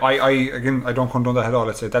 Yeah, I don't condone that at all.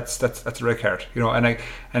 I'd say that's a red card, you know. And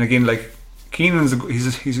again, like, Keenan's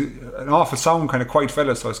he's an awful sound kind of quiet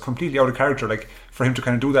fella, so it's completely out of character, like, for him to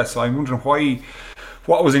kind of do that. So I'm wondering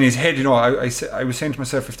what was in his head, you know. I was saying to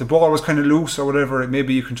myself, if the ball was kind of loose or whatever,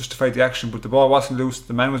 maybe you can justify the action, but the ball wasn't loose,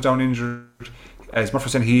 the man was down injured. As Murphy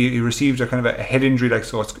said, he received a kind of a head injury, like,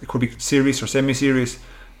 so it could be serious or semi-serious.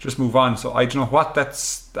 Just move on. So I don't know what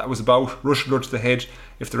that was about. Rush blood to the head.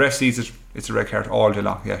 If the ref sees it, it's a red card all day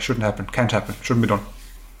long. Yeah, shouldn't happen, can't happen, shouldn't be done.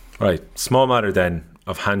 Right, small matter then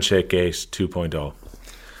of Handshake Gate 2.0.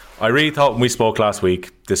 I really thought when we spoke last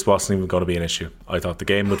week, this wasn't even going to be an issue. I thought the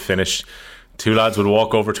game would finish, two lads would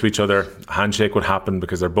walk over to each other, a handshake would happen,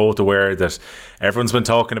 because they're both aware that everyone's been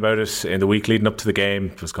talking about it in the week leading up to the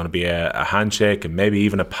game. It was going to be a handshake and maybe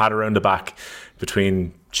even a pat around the back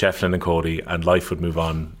between Shefflin and Cody, and life would move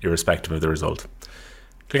on irrespective of the result.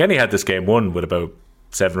 Kilkenny had this game won with about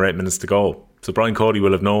 7 or 8 minutes to go. So Brian Cody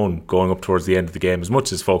will have known going up towards the end of the game, as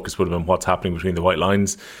much as focus would have been what's happening between the white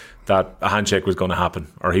lines, that a handshake was going to happen,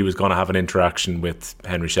 or he was going to have an interaction with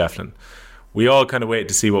Henry Shefflin. We all kind of waited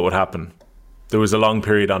to see what would happen. There was a long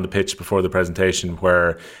period on the pitch before the presentation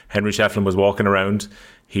where Henry Shefflin was walking around.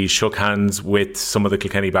 He shook hands with some of the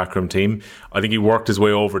Kilkenny backroom team. I think he worked his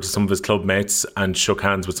way over to some of his club mates and shook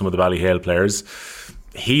hands with some of the Ballyhale players.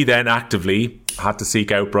 He then actively had to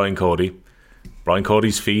seek out Brian Cody. Brian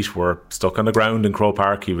Cody's feet were stuck on the ground in Croke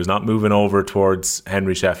Park. He was not moving over towards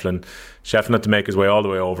Henry Shefflin. Shefflin had to make his way all the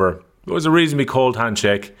way over. It was a reasonably cold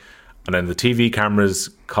handshake. And then the TV cameras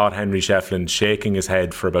caught Henry Shefflin shaking his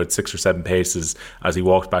head for about 6 or 7 paces as he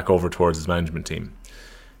walked back over towards his management team.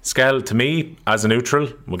 Skehill, to me, as a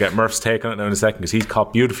neutral, we'll get Murph's take on it now in a second, because he's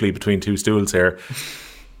caught beautifully between two stools here.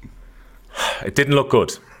 It didn't look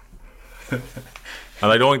good. And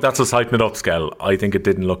I don't think that's us hyping it up, Skehill. I think it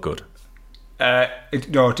didn't look good.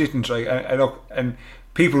 No, it didn't. I look, and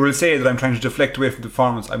people will say that I'm trying to deflect away from the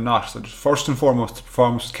performance. I'm not. So first and foremost, the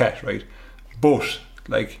performance was cat, right? But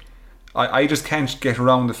I just can't get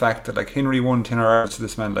around the fact that Henry won 10 hours to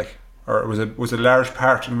this man, or it was a large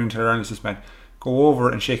part of winning 10 hours to this man. Go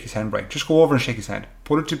over and shake his hand, Brian. Just go over and shake his hand.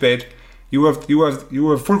 Put it to bed. You have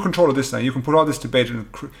full control of this now. You can put all this to bed, and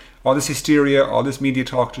all this hysteria, all this media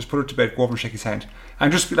talk. Just put it to bed. Go over and shake his hand,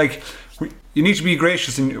 and just be you need to be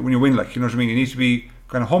gracious when you win. You know what I mean. You need to be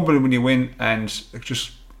kind of humble when you win, and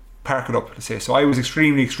just park it up. Let's say. So I was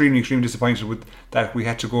extremely disappointed with that. We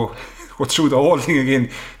had to go through the whole thing again.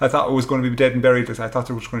 I thought it was going to be dead and buried. I thought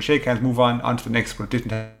they were just going to shake hands, move on to the next, but it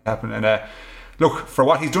didn't happen. And look, for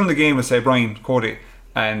what he's done in the game, let's say Brian Cody,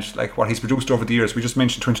 and what he's produced over the years, we just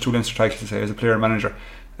mentioned 22 Leinster titles, say, as a player and manager.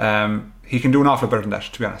 He can do an awful lot better than that,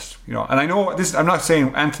 to be honest. And I know this. I'm not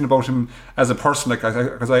saying anything about him as a person, because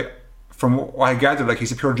from what I gathered,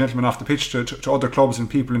 he's a pure gentleman off the pitch to other clubs and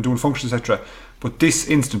people and doing functions, etc. But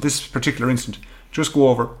this particular instant, just go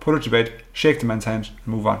over, put it to bed, shake the man's hand, and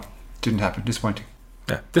move on. Didn't happen. Disappointing.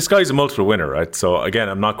 Yeah, this guy's a multiple winner, right? So again,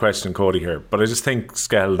 I'm not questioning Cody here, but I just think,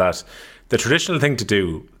 Skehill, that the traditional thing to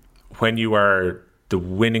do when you are the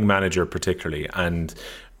winning manager, particularly, and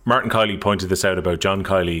Martin Kiley pointed this out about John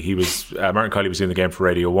Kiley. Martin Kiley was doing the game for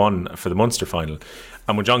Radio 1 for the Munster final,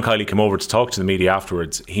 and when John Kiley came over to talk to the media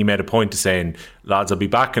afterwards, he made a point of saying, lads, I'll be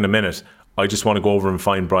back in a minute. I just want to go over and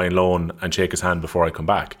find Brian Lohan and shake his hand before I come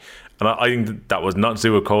back. And I think that was not to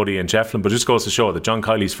do with Cody and Shefflin, but just goes to show that John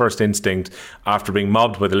Kiley's first instinct after being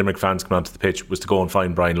mobbed by the Limerick fans coming onto the pitch was to go and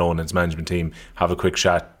find Brian Lohan and his management team, have a quick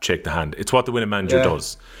chat, shake the hand. It's what the winning manager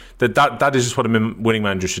does. That is just what a winning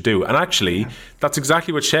manager should do. And actually, that's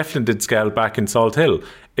exactly what Shefflin did, Skehill, back in Salt Hill.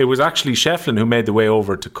 It was actually Shefflin who made the way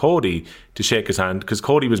over to Cody to shake his hand, because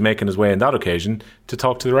Cody was making his way on that occasion to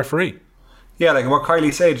talk to the referee. Yeah, what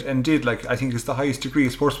Kiley said and did, I think is the highest degree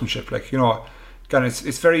of sportsmanship. Again,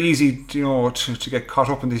 it's very easy, to get caught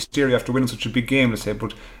up in the hysteria after winning such a big game, let's say.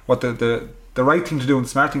 But what the right thing to do and the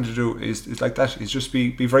smart thing to do is like that. Is just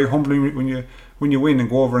be very humble when you win, and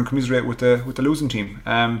go over and commiserate with the losing team.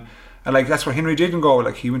 And that's what Henry did in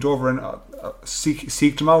Galway. He went over and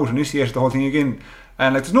seeked him out, initiated the whole thing again.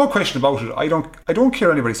 And there's no question about it. I don't care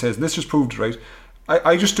what anybody says. And this just proved it, right?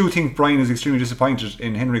 I just do think Brian is extremely disappointed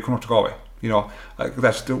in Henry coming up to Galway.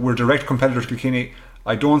 We're direct competitors to Kilkenny.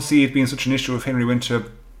 I don't see it being such an issue if Henry went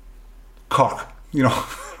to Cork,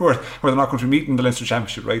 where they're not going to be meeting the Leinster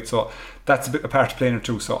Championship, right? So that's a part to play in it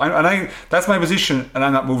too. So that's my position, and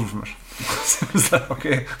I'm not moving from it. Is that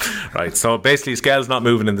okay? Right. So basically, Skell's not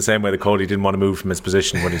moving in the same way that Cody didn't want to move from his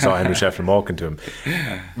position when he saw Henry Shefflin walking to him.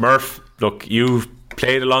 Murph, look, you've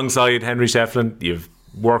played alongside Henry Shefflin. You've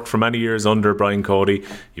worked for many years under Brian Cody.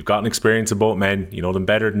 You've got an experience of both men. You know them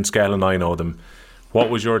better than Skehill and I know them. What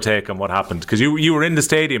was your take on what happened? Because you were in the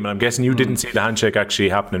stadium, and I'm guessing you didn't see the handshake actually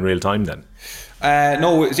happen in real time then.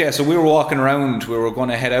 So we were walking around. We were going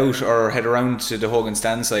to head around to the Hogan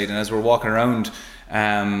stand side, and as we were walking around,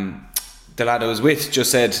 the lad I was with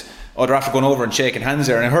just said, they're after going over and shaking hands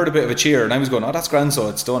there, and I heard a bit of a cheer, and I was going, that's grand, so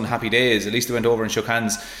it's done, happy days. At least they went over and shook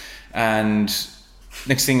hands. And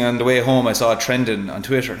next thing on the way home, I saw it trending on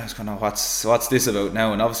Twitter, and I was going, what's this about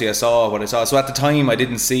now? And obviously I saw what I saw. So at the time I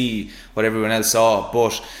didn't see what everyone else saw,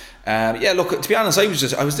 but look, to be honest, I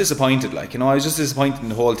was disappointed. I was just disappointed in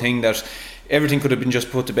the whole thing, that everything could have been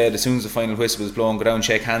just put to bed as soon as the final whistle was blown, go down,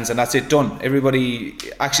 shake hands, and that's it, done. Everybody,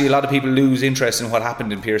 actually a lot of people lose interest in what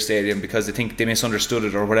happened in Pearse Stadium because they think they misunderstood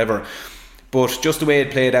it or whatever. But just the way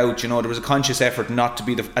it played out, you know, there was a conscious effort not to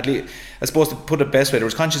be at least, I suppose to put it best way, there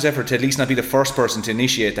was conscious effort to at least not be the first person to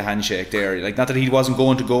initiate the handshake there. Like, not that he wasn't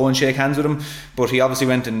going to go and shake hands with him, but he obviously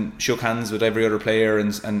went and shook hands with every other player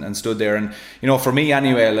and stood there. And, you know, for me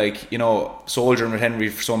anyway, like, you know, soldiering with Henry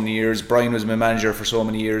for so many years, Brian was my manager for so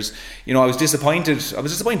many years, you know, I was disappointed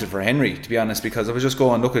for Henry, to be honest, because I was just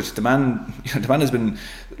going, look at the man, the man has been,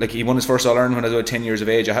 like, he won his first All-Ireland when I was about 10 years of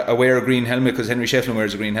age. I wear a green helmet because Henry Shefflin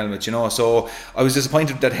wears a green helmet, you know, so I was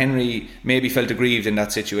disappointed that Henry maybe felt aggrieved in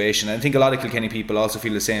that situation. And I think a lot of Kilkenny people also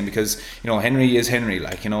feel the same, because, you know, Henry is Henry,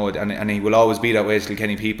 like, you know, and he will always be that way to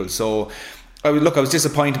Kilkenny people. So I was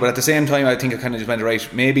disappointed, but at the same time I think I kind of just went, right,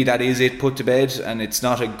 maybe that is it, put to bed, and it's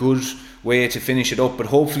not a good way to finish it up. But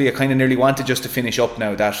hopefully I kind of nearly wanted just to finish up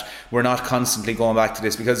now, that we're not constantly going back to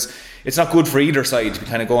this, because it's not good for either side to be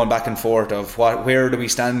kind of going back and forth of where do we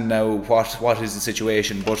stand now, what is the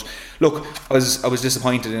situation. But look, I was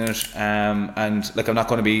disappointed in it, and like, I'm not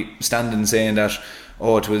going to be standing saying that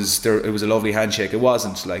it was a lovely handshake. It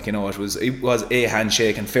wasn't, like, you know, it was a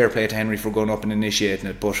handshake, and fair play to Henry for going up and initiating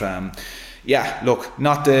it. But yeah, look,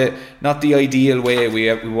 not the ideal way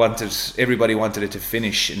we wanted. Everybody wanted it to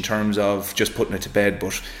finish in terms of just putting it to bed,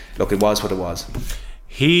 but look, it was what it was.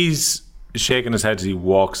 He's shaking his head as he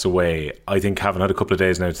walks away. I think, having had a couple of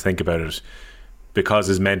days now to think about it, because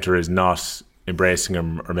his mentor is not embracing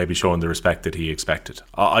him or maybe showing the respect that he expected.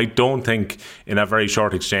 I don't think in that very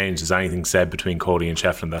short exchange there's anything said between Cody and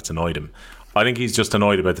Shefflin that's annoyed him. I think he's just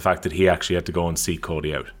annoyed about the fact that he actually had to go and seek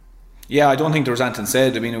Cody out. Yeah, I don't think there was anything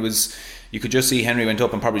said. I mean, you could just see Henry went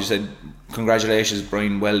up and probably just said, congratulations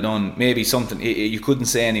Brian, well done, maybe something. You couldn't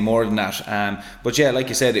say any more than that. But yeah, like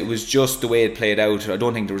you said, it was just the way it played out. I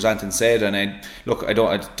don't think there was anything said, and I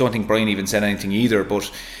don't think Brian even said anything either,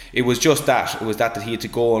 but it was just that. It was that he had to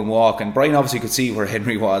go and walk, and Brian obviously could see where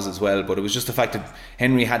Henry was as well, but it was just the fact that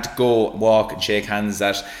Henry had to go, walk and shake hands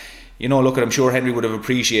that, you know, look, I'm sure Henry would have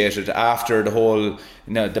appreciated after the whole, you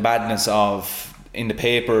know, the badness of in the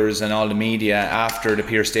papers and all the media after the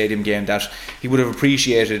Pearse Stadium game, that he would have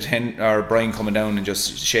appreciated Brian coming down and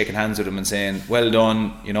just shaking hands with him and saying, well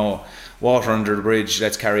done, you know, water under the bridge,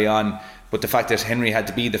 let's carry on. But the fact that Henry had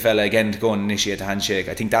to be the fella again to go and initiate the handshake,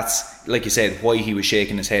 I think that's, like you said, why he was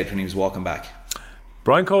shaking his head when he was walking back.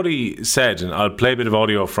 Brian Cody said, and I'll play a bit of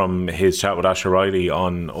audio from his chat with Ash O'Reilly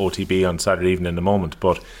on OTB on Saturday evening in a moment,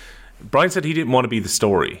 but Brian said he didn't want to be the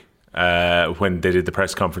story when they did the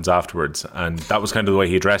press conference afterwards, and that was kind of the way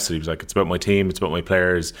he addressed it. He was like, it's about my team, it's about my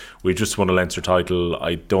players, we just won a Leinster title,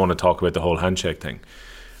 I don't want to talk about the whole handshake thing.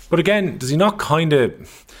 But again, does he not kind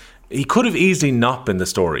of, he could have easily not been the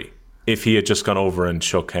story if he had just gone over and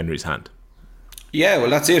shook Henry's hand. Yeah, well,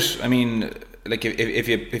 that's it. I mean, like,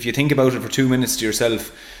 if you think about it for 2 minutes to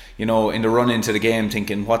yourself, you know, in the run into the game,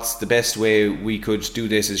 thinking what's the best way we could do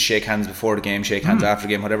this, is shake hands before the game, shake hands after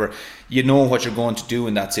the game, whatever. You know what you're going to do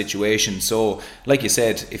in that situation. So, like you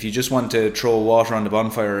said, if you just want to throw water on the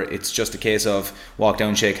bonfire, it's just a case of walk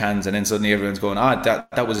down, shake hands, and then suddenly everyone's going,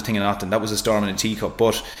 that was a thing of nothing, that was a storm in a teacup.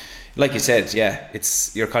 But like you said, yeah,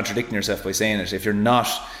 you're contradicting yourself by saying it. If you're not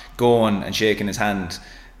going and shaking his hand,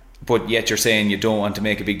 but yet you're saying you don't want to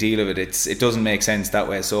make a big deal of it, it doesn't make sense that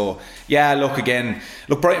way. So yeah, look,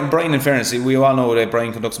 Brian, in fairness, we all know that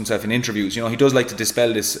Brian conducts himself in interviews, you know, he does like to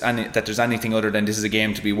dispel this, and that there's anything other than this is a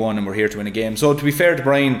game to be won and we're here to win a game. So to be fair to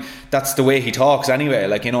Brian, that's the way he talks anyway,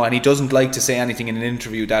 like, you know, and he doesn't like to say anything in an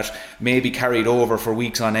interview that may be carried over for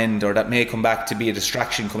weeks on end, or that may come back to be a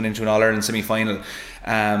distraction coming into an All-Ireland semi-final.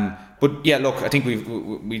 But yeah, look, I think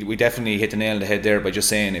we definitely hit the nail on the head there by just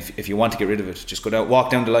saying, if you want to get rid of it, just go down, walk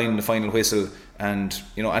down the line in the final whistle, and,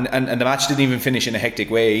 you know, and the match didn't even finish in a hectic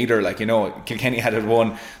way either. Like, you know, Kilkenny had it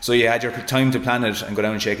won, so you had your time to plan it and go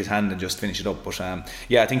down and shake his hand and just finish it up. But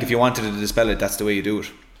yeah, I think if you wanted to dispel it, that's the way you do it.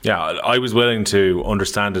 Yeah, I was willing to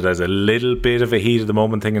understand it as a little bit of a heat of the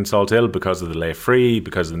moment thing in Salt Hill because of the lay free,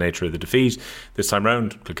 because of the nature of the defeat. This time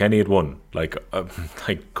round, Kilkenny had won. Like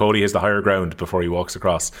Cody has the higher ground before he walks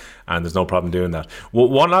across, and there's no problem doing that.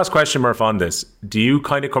 One last question, Murph, on this. Do you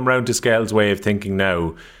kind of come round to Skehill's way of thinking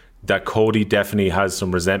now that Cody definitely has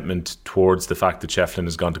some resentment towards the fact that Shefflin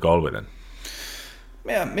has gone to Galway then?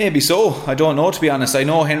 Yeah, maybe so. I don't know, to be honest. I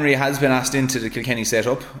know Henry has been asked into the Kilkenny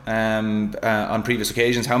setup on previous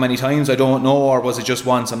occasions. How many times, I don't know, or was it just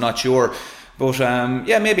once? I'm not sure. But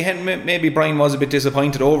yeah, maybe Brian was a bit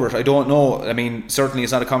disappointed over it. I don't know. I mean, certainly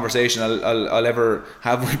it's not a conversation I'll ever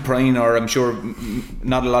have with Brian, or I'm sure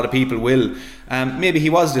not a lot of people will. maybe he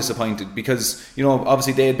was disappointed because, you know,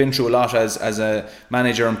 obviously they had been through a lot as a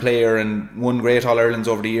manager and player and won great All-Irelands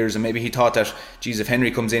over the years, and maybe he thought that, geez, if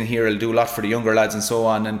Henry comes in here, he'll do a lot for the younger lads and so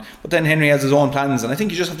on. But then Henry has his own plans, and I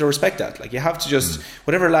think you just have to respect that. Like, you have to just,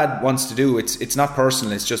 whatever lad wants to do, it's not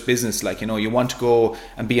personal, it's just business. Like, you know, you want to go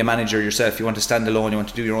and be a manager yourself, you want to stand alone, you want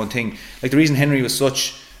to do your own thing. Like, the reason Henry was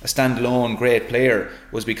such a standalone great player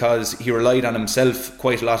was because he relied on himself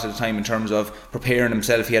quite a lot of the time in terms of preparing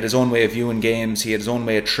himself. He had his own way of viewing games, he had his own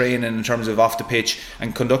way of training in terms of off the pitch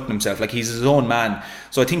and conducting himself. Like, he's his own man.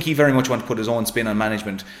 So I think he very much wanted to put his own spin on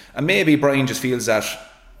management, and maybe Brian just feels that,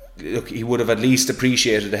 look, he would have at least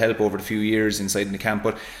appreciated the help over the few years inside in the camp.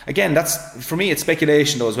 But again, that's, for me, it's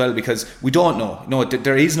speculation though as well, because we don't know. No,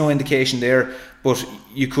 there is no indication there, but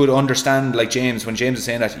you could understand, like James, when James is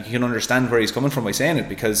saying that, you can understand where he's coming from by saying it,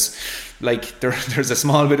 because like there's a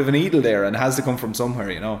small bit of a needle there and it has to come from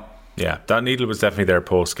somewhere, you know. Yeah, that needle was definitely there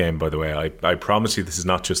post-game, by the way. I promise you this is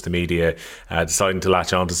not just the media deciding to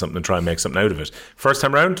latch onto something and try and make something out of it. First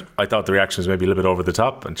time round, I thought the reaction was maybe a little bit over the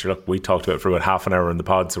top, and sure, look, we talked about it for about half an hour in the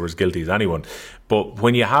pod, so we're as guilty as anyone. But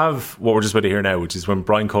when you have what we're just about to hear now, which is when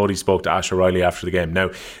Brian Cody spoke to Ash O'Reilly after the game. Now,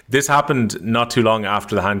 this happened not too long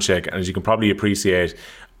after the handshake, and as you can probably appreciate,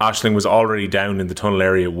 Aisling was already down in the tunnel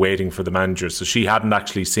area waiting for the manager, so she hadn't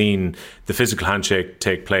actually seen the physical handshake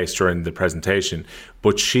take place during the presentation,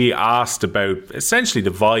 but she asked about essentially the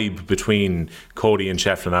vibe between Cody and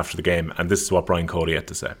Shefflin after the game, and this is what Brian Cody had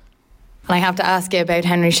to say. I have to ask you about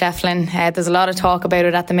Henry Shefflin. There's a lot of talk about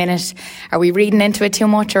it at the minute. Are we reading into it too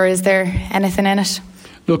much, or is there anything in it?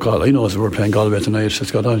 Look, all I know is we're playing Galway tonight.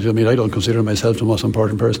 It's got on. I mean, I don't consider myself the most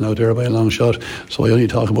important person out there by a long shot, so I only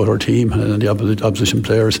talk about our team and the opposition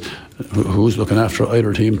players. Who's looking after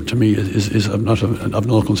either team, to me, is of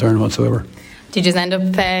no concern whatsoever. Did you just end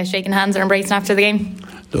up shaking hands or embracing after the game?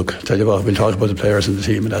 Look, tell you what, we'll talk about the players and the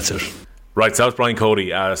team, and that's it. Right, so that's Brian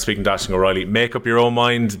Cody speaking to Aisling O'Reilly. Make up your own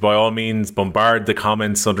mind, by all means. Bombard the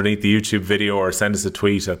comments underneath the YouTube video or send us a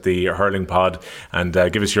tweet at the Hurling Pod and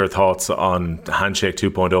give us your thoughts on Handshake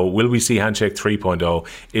 2.0. Will we see Handshake 3.0?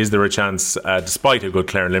 Is there a chance, despite how good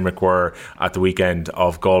Clare and Limerick were at the weekend,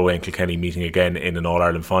 of Galway and Kilkenny meeting again in an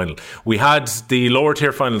All-Ireland final? We had the lower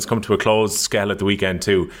tier finals come to a close, Skehill at the weekend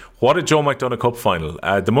too. What a Joe McDonagh Cup final.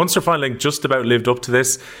 The Munster final just about lived up to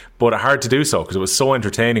this, but hard to do so because it was so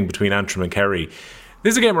entertaining between Antrim and Kerry.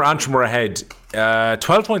 This is a game where Antrim were ahead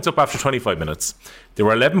 12 points up after 25 minutes. They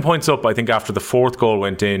were 11 points up, I think, after the fourth goal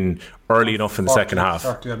went in early enough in the second half.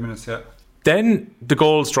 30 minutes, yeah. Then the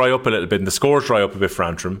goals dry up a little bit and the scores dry up a bit for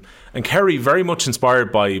Antrim. And Kerry, very much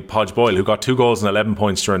inspired by Podge Boyle, who got 2 goals and 11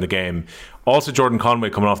 points during the game. Also Jordan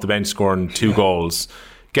Conway coming off the bench scoring 2 goals.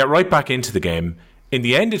 Get right back into the game. In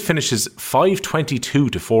the end, it finishes 5-22 to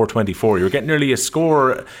 4-24. You're getting nearly a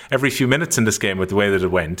score every few minutes in this game with the way that it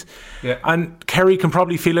went. Yeah. And Kerry can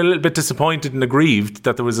probably feel a little bit disappointed and aggrieved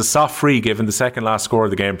that there was a soft free given the second last score of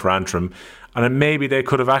the game for Antrim. And then maybe they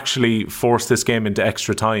could have actually forced this game into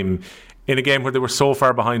extra time in a game where they were so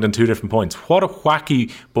far behind on 2 different points. What a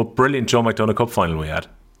wacky but brilliant Joe McDonagh Cup final we had.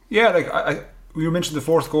 Yeah, like you mentioned the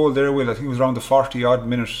fourth goal there, Will. I think it was around the 40-odd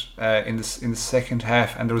minute in the second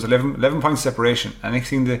half, and there was 11 points separation. And next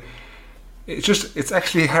thing, it's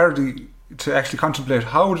actually hard to actually contemplate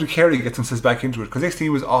how did Kerry get themselves back into it. Because next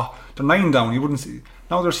thing was, they're 9 down. You wouldn't see.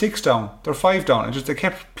 Now they're 6 down. They're 5 down. And they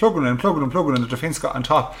kept plugging and the defence got on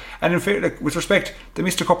top. And in fact, like, with respect, they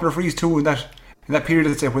missed a couple of frees too in that period.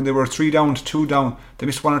 Let's say when they were 3 down to 2 down, they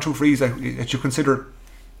missed 1 or 2 frees that you consider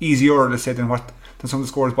easier, let's say, than some of the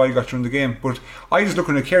scores Boyle got during the game. But I just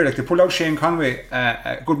looking at Kerry, like they pulled out Shane Conway,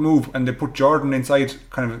 a good move, and they put Jordan inside as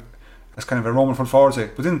kind of a Roman front forward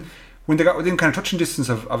side. But then when they got within kind of touching distance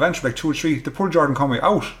of Antrim, like 2 or 3, they pulled Jordan Conway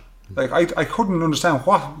out. Like I couldn't understand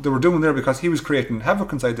what they were doing there, because he was creating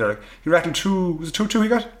havoc inside there. Like he rattled 2, was it 2-2 he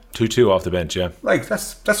got? 2-2 off the bench, yeah. Like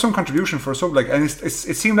that's some contribution for a sub. Like, and it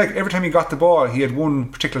seemed like every time he got the ball, he had one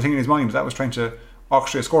particular thing in his mind. That was trying to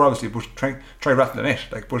orchestrate a score, obviously, but try rattle the net.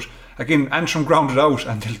 Like, but again, Antrim grounded out,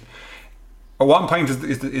 and at one point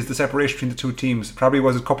is the separation between the two teams. Probably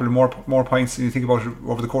was a couple of more points than you think about it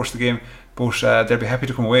over the course of the game. But they'd be happy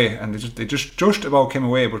to come away, and they just about came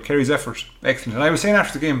away. But Kerry's effort, excellent. And I was saying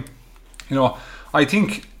after the game, you know, I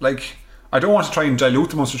think, like, I don't want to try and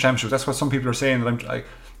dilute the Munster Championship. That's what some people are saying.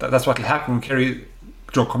 That's what will happen when Kerry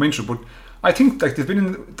come into it. But I think, like, they've been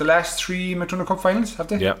in the last 3 McDonagh Cup finals, have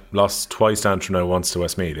they? Yeah, lost twice to Antrim, now once to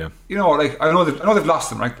Westmeath. Yeah. You know, like I know they've lost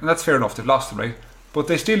them, right? And that's fair enough. They've lost them, right? But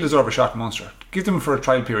they still deserve a shot in Munster. Give them for a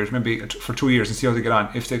trial period, maybe for 2 years, and see how they get on.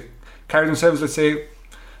 If they carry themselves, let's say,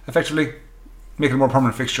 effectively, make it a more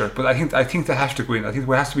permanent fixture. But I think they have to go in. I think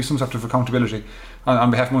there has to be some sort of accountability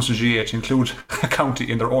on behalf of Munster GAA to include a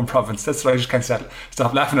county in their own province. That's what I just can't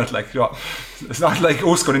stop laughing at. Like, you know, it's not like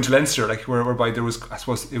us going into Leinster, like whereby there was, I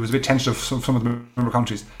suppose, it was a bit tension of some of the member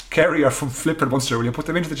counties. Kerry are from flipping Munster. Will you put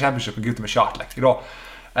them into the championship and give them a shot? Like, you know.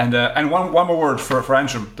 And one more word for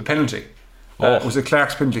Antrim, the penalty. Was it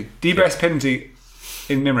Clark's penalty? The best penalty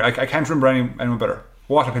in memory. I can't remember anyone better.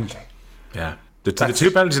 What a penalty. Yeah. The two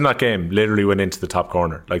penalties in that game literally went into the top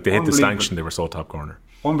corner. Like, they hit the stanchion, they were so top corner.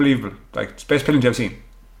 Unbelievable. Like, it's the best penalty I've seen.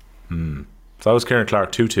 So that was Kieran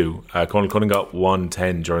Clark 2-2. Conal Cunning got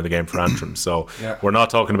 1-10 during the game for Antrim. So we're not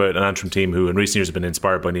talking about an Antrim team who in recent years have been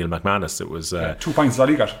inspired by Neil McManus. It was 2 points all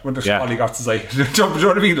he got. All he got to say. Do you know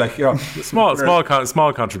what I mean? Like, you know,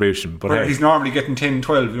 small contribution, but he's normally getting 10,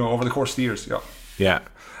 12, you know, over the course of the years. Yeah.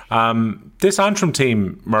 This Antrim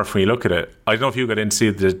team, Murph, when you look at it, I don't know if you got in to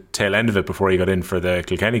see the tail end of it before you got in for the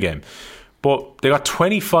Kilkenny game, but they got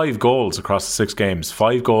 25 goals across the 6 games,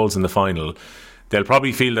 5 goals in the final. They'll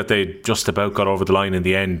probably feel that they just about got over the line in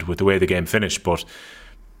the end with the way the game finished, but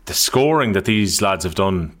the scoring that these lads have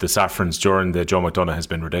done, the Saffrons, during the Joe McDonagh has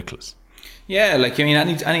been ridiculous. Yeah, like, I mean,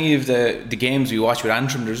 any of the games we watch with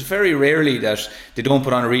Antrim, there's very rarely that they don't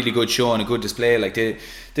put on a really good show and a good display. Like,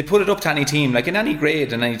 they put it up to any team, like in any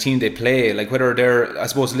grade and any team they play, like whether they're, I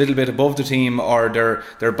suppose, a little bit above the team or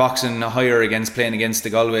they're boxing higher against playing against the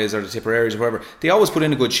Galways or the Tipperaries or whoever, they always put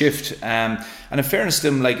in a good shift. And in fairness to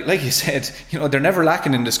them, like you said, you know, they're never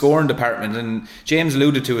lacking in the scoring department. And James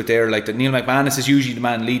alluded to it there, like that Neil McManus is usually the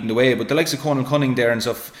man leading the way, but the likes of Conal Cunning there and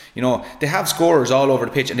stuff, you know, they have scorers all over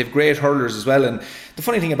the pitch and they've great hurlers as well. And the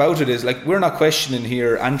funny thing about it is, like, we're not questioning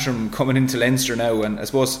here Antrim coming into Leinster now, and I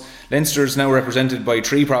suppose Leinster's now represented by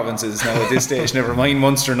 3 provinces now at this stage, never mind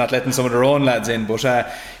Munster not letting some of their own lads in, but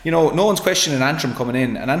you know, no one's questioning Antrim coming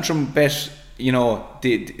in, and Antrim bet, you know,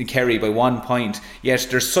 the Kerry by 1 point, yet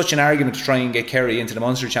there's such an argument to try and get Kerry into the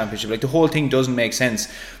Munster Championship. Like, the whole thing doesn't make sense.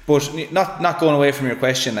 But not going away from your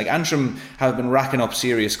question, like, Antrim have been racking up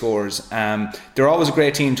serious scores. They're always a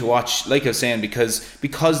great team to watch, like I was saying,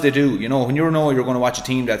 because they do, you know, when you're going to watch a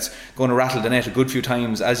team that's going to rattle the net a good few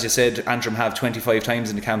times, as you said, Antrim have 25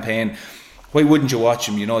 times in the campaign. Why wouldn't you watch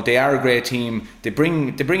them? You know, they are a great team. They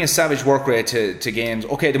bring a savage work rate to games.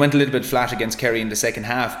 Okay, they went a little bit flat against Kerry in the second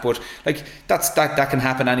half, but like that can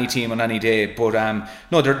happen any team on any day. But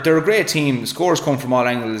no, they're a great team. Scores come from all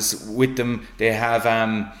angles with them. They have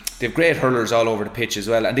great hurlers all over the pitch as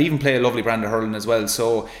well, and they even play a lovely brand of hurling as well.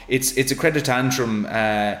 So it's a credit to Antrim,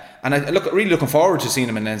 and I really looking forward to seeing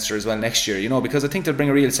them in Leinster as well next year. You know, because I think they'll bring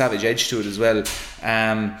a real savage edge to it as well.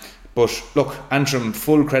 But look, Antrim,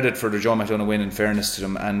 full credit for the Joe McDonagh win, in fairness to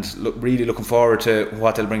them, and really looking forward to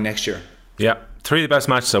what they'll bring next year. Yeah, 3 of the best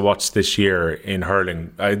matches I watched this year in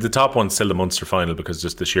hurling. The top one's still the Munster final, because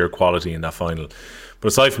just the sheer quality in that final. But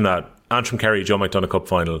aside from that, Antrim Kerry Joe McDonagh Cup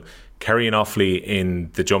final, Kerry and Offaly in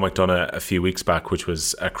the Joe McDonagh a few weeks back, which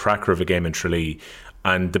was a cracker of a game in Tralee.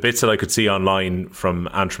 And the bits that I could see online from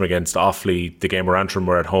Antrim against Offaly, the game where Antrim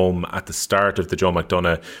were at home at the start of the Joe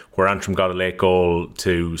McDonagh, where Antrim got a late goal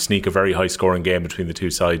to sneak a very high scoring game between the two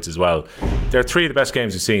sides as well. They're 3 of the best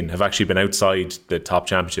games we've seen, have actually been outside the top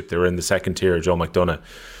championship. They were in the second tier Joe McDonagh.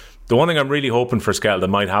 The one thing I'm really hoping for Skehill that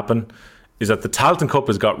might happen is that the Tailteann Cup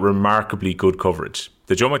has got remarkably good coverage.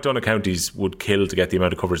 The Joe McDonagh counties would kill to get the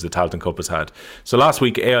amount of coverage the Tailteann Cup has had. So last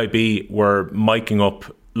week AIB were miking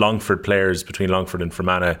up Longford players between Longford and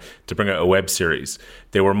Fermanagh to bring out a web series.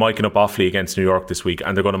 They were miking up Offaly against New York this week,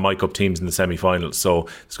 and they're going to mic up teams in the semi-finals. So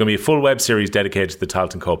there's going to be a full web series dedicated to the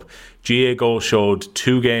Tailteann Cup. GA Go showed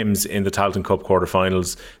 2 games in the Tailteann Cup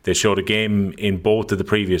quarterfinals. They showed a game in both of the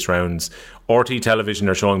previous rounds. RT Television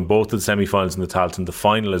are showing both of the semi-finals in the Tailteann. The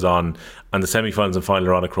final is on, and the semi-finals and final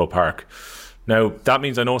are on at Croke Park. Now, that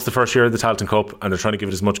means I know it's the first year of the Tailteann Cup, and they're trying to give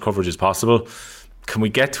it as much coverage as possible. Can we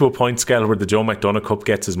get to a point scale where the Joe McDonagh Cup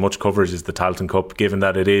gets as much coverage as the Tailteann Cup, given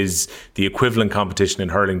that it is the equivalent competition in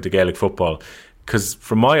hurling to Gaelic football? Because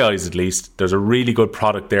from my eyes at least, there's a really good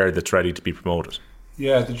product there that's ready to be promoted.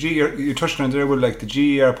 Yeah, the GE, you touched on it there, like the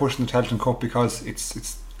GE are pushing the Tailteann Cup because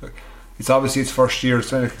it's obviously its first year,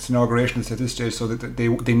 it's its inauguration at this stage, so that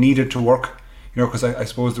they needed to work, you know, because I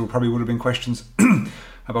suppose there probably would have been questions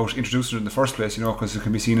about introducing it in the first place, you know, because it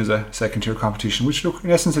can be seen as a second tier competition, which, look,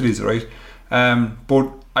 in essence it is, right?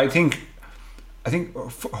 But I think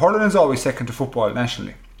hurling is always second to football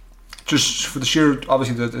nationally, just for the sheer,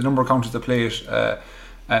 obviously the number of counties that play it,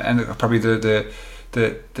 and probably the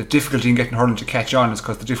difficulty in getting hurling to catch on is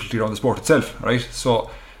because the difficulty around the sport itself, right?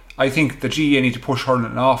 So I think the GAA need to push hurling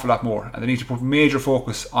an awful lot more, and they need to put major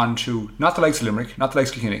focus onto not the likes of Limerick, not the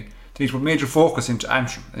likes of Kilkenny. They need to put major focus into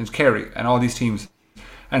Antrim, into Kerry, and all these teams,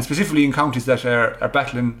 and specifically in counties that are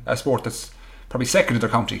battling a sport that's probably second to their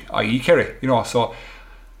county, i.e. Kerry. So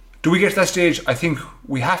do we get to that stage? I think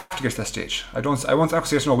we have to get to that stage. I won't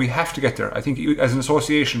say no. We have to get there. I think as an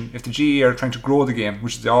association, if the GAA are trying to grow the game,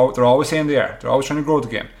 which they're always saying they're always trying to grow the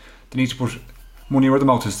game, they need to put money where the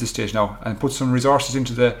mouth is this stage now, and put some resources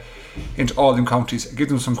into all them counties, give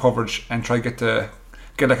them some coverage, and try get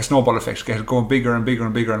like a snowball effect, get it going bigger and bigger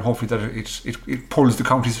and bigger, and hopefully that it pulls the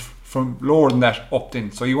counties from lower than that up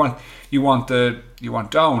then. So you want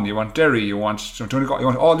Down, you want Derry, you want Donegal, you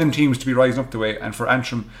want all them teams to be rising up the way, and for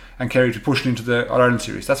Antrim and Kerry to push into the All-Ireland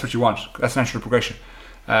series. That's what you want. That's natural progression.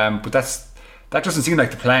 But that doesn't seem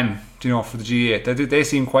like the plan, for the GAA. They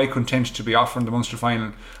seem quite content to be offering the Munster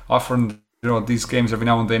final, offering these games every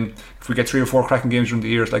now and then. If we get 3 or 4 cracking games during the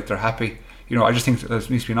years, like they're happy. I just think there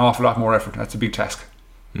needs to be an awful lot more effort. That's a big task.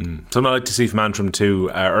 Something I'd like to see from Antrim too.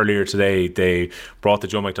 Earlier today they brought the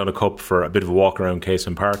Joe McDonagh Cup for a bit of a walk around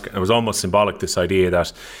Casement Park, and it was almost symbolic, this idea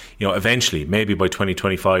that eventually, maybe by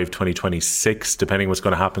 2025, 2026, depending what's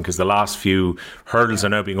going to happen, because the last few hurdles are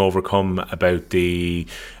now being overcome about the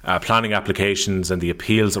planning applications and the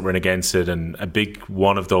appeals that were in against it, and a big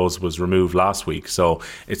one of those was removed last week. So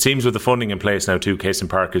it seems with the funding in place now too,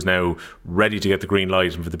 Casement Park is now ready to get the green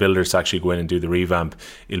light, and for the builders to actually go in and do the revamp.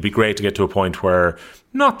 It'll be great to get to a point where,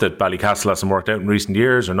 not that Ballycastle hasn't worked out in recent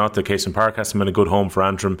years, or not that Casement Park hasn't been a good home for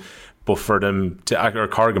Antrim, but for them to, or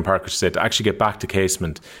Corrigan Park, I should say, to actually get back to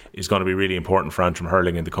Casement is going to be really important for Antrim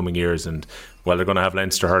hurling in the coming years. And they're going to have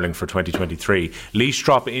Leinster hurling for 2023. Laois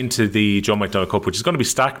drop into the Joe McDonagh Cup, which is going to be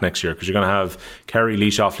stacked next year, because you're going to have Kerry,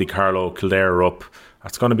 Laois, Offaly, Carlow, Kildare up.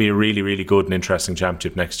 That's going to be a really, really good and interesting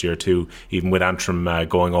championship next year too, even with Antrim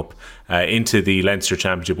going up into the Leinster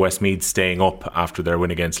Championship, Westmeath staying up after their win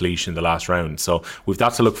against Laois in the last round. So we've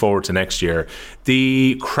that to look forward to next year.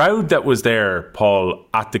 The crowd that was there, Paul,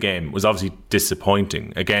 at the game was obviously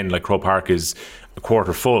disappointing. Again, like Croke Park is a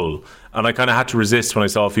quarter full, and I kind of had to resist when I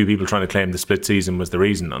saw a few people trying to claim the split season was the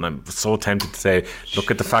reason, and I'm so tempted to say,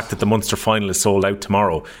 look at the fact that the Munster final is sold out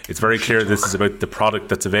tomorrow. It's very clear this is about the product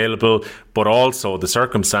that's available, but also the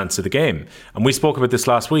circumstance of the game. And we spoke about this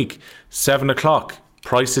last week. 7 o'clock,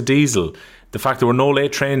 price of diesel, the fact there were no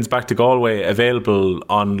late trains back to Galway available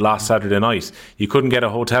on last Saturday night. You couldn't get a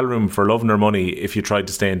hotel room for love nor money if you tried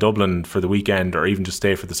to stay in Dublin for the weekend, or even just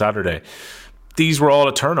stay for the Saturday. These were all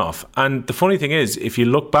a turn-off. And the funny thing is, if you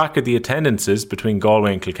look back at the attendances between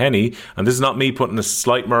Galway and Kilkenny, and this is not me putting a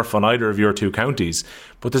slight murph on either of your two counties,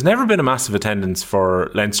 but there's never been a massive attendance for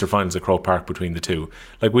Leinster finals at Croke Park between the two.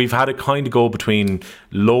 Like, we've had it kind of go between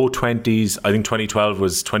low 20s, I think 2012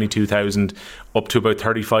 was 22,000, up to about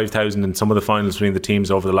 35,000 in some of the finals between the teams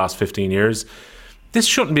over the last 15 years. This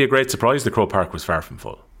shouldn't be a great surprise that Croke Park was far from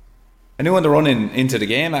full. I knew on the run into the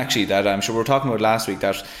game, actually, that I'm sure we were talking about last week,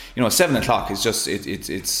 that 7 o'clock is just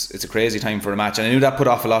it's a crazy time for a match, and I knew that put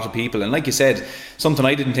off a lot of people. And like you said, something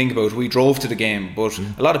I didn't think about, we drove to the game, but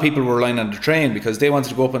a lot of people were relying on the train because they wanted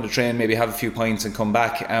to go up on the train, maybe have a few pints and come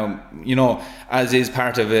back, as is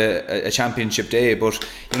part of a championship day. But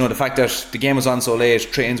the fact that the game was on so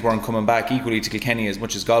late, trains weren't coming back equally to Kilkenny as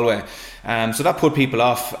much as Galway, so that put people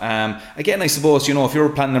off. Again, I suppose, if you're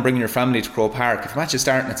planning on bringing your family to Croke Park, if a match is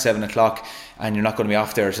starting at 7 o'clock and you're not going to be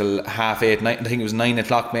off there till 8:30, I think it was 9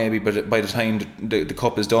 o'clock maybe, but by the time the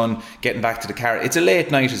cup is done, getting back to the car, it's a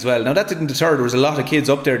late night as well. Now that didn't deter, there was a lot of kids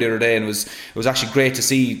up there the other day, and it was actually great to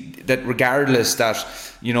see that regardless that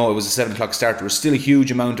it was a 7 o'clock start, there was still a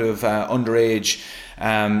huge amount of underage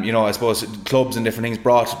I suppose clubs and different things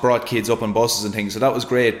brought kids up on buses and things, so that was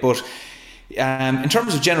great. But in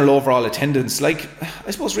terms of general overall attendance, I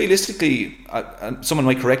suppose realistically, someone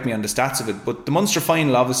might correct me on the stats of it, but the Munster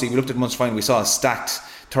final, obviously we looked at the Munster final, we saw a stacked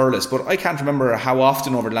Thurles, but I can't remember how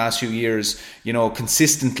often over the last few years,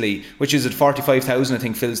 consistently, which is at 45,000 I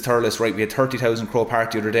think fills Thurles, right? We had 30,000 Croke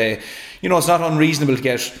Park the other day. It's not unreasonable to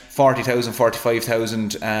get 40,000,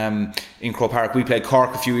 45,000 in Croke Park. We played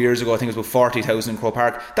Cork a few years ago, I think it was about 40,000 in Croke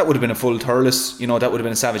Park. That would have been a full Thurles, that would have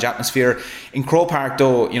been a savage atmosphere. In Croke Park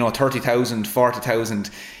though, 30,000, 40,000,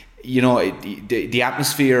 the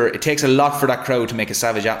atmosphere, it takes a lot for that crowd to make a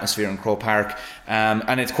savage atmosphere in Croke Park,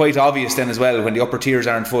 and it's quite obvious then as well when the upper tiers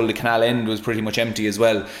aren't full. The canal end was pretty much empty as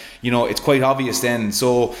well, it's quite obvious then.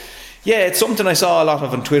 So yeah, it's something I saw a lot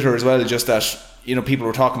of on Twitter as well, just that people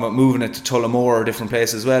were talking about moving it to Tullamore or different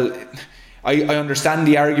places. Well, I understand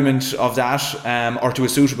the argument of that, or to a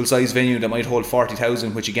suitable size venue that might hold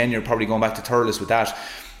 40,000, which again you're probably going back to Thurles with that.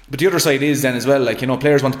 But the other side is then as well,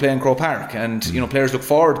 players want to play in Croke Park, and players look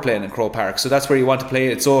forward to playing in Croke Park, so that's where you want to play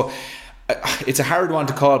it. So it's a hard one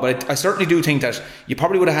to call, but I certainly do think that you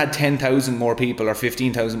probably would have had 10,000 more people or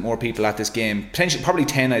 15,000 more people at this game, potentially probably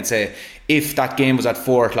 10 I'd say, if that game was at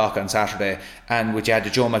 4 o'clock on Saturday and with you had the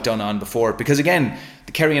Joe McDonagh on before, because again,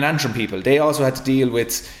 the Kerry and Antrim people, they also had to deal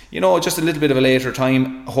with, just a little bit of a later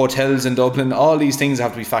time, hotels in Dublin, all these things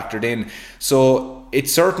have to be factored in. So it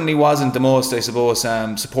certainly wasn't the most, I suppose,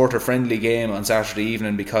 supporter-friendly game on Saturday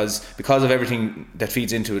evening because of everything that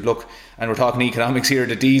feeds into it. Look, and we're talking economics here,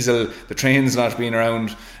 the diesel, the trains not being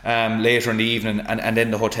around later in the evening, and then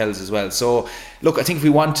the hotels as well. So, look, I think if we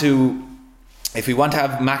want to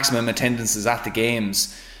have maximum attendances at the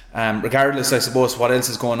games, regardless, I suppose, what else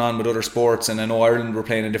is going on with other sports, and I know Ireland were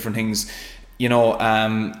playing in different things, you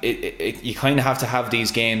kind of have to have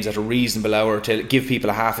these games at a reasonable hour to give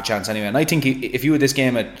people a half a chance anyway. And I think if you had this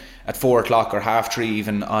game at 4 o'clock or 3:30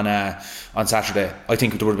 even on Saturday, I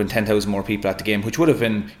think there would have been 10,000 more people at the game, which would have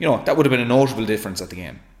been, that would have been a notable difference at the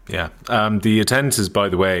game. Yeah. The attendances, by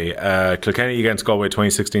the way, Kilkenny against Galway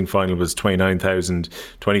 2016 final was 29,000,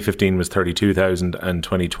 2015 was 32,000, and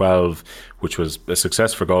 2012, which was a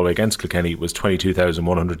success for Galway against Kilkenny, was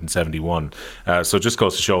 22,171. So it just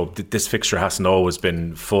goes to show that this fixture hasn't always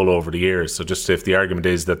been full over the years. So just if the argument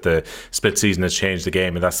is that the split season has changed the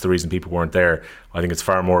game and that's the reason people weren't there, I think it's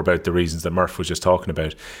far more about the reasons that Murph was just talking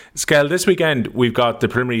about. Skehill, this weekend we've got the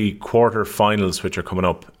preliminary quarter finals which are coming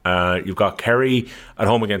up. You've got Kerry at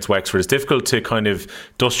home against Wexford. It's difficult to kind of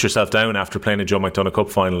dust yourself down after playing a Joe McDonagh Cup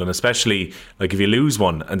final, and especially like if you lose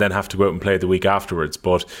one and then have to go out and play the week afterwards.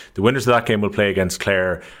 But the winners of that game will play against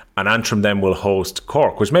Clare, and Antrim then will host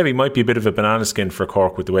Cork, which maybe might be a bit of a banana skin for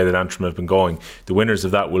Cork with the way that Antrim have been going. The winners of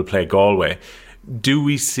that will play Galway. Do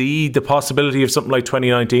we see the possibility of something like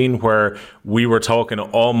 2019 where we were talking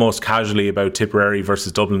almost casually about Tipperary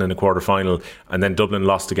versus Dublin in a quarter final and then Dublin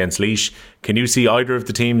lost against Laois? Can you see either of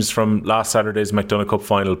the teams from last Saturday's McDonagh Cup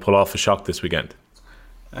final pull off a shock this weekend?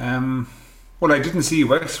 Well, I didn't see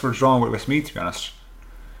Wexford drawing with Westmeath, to be honest.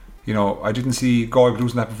 I didn't see Galway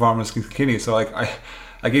losing that performance against Kilkenny. So I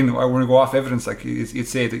want to go off evidence. Like you'd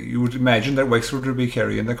say that you would imagine that Wexford would be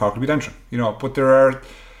Kerry and that Cork would be Antrim.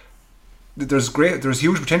 But there's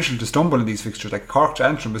huge potential to stumble in these fixtures. Like Cork to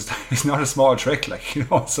Antrim is not a small trick.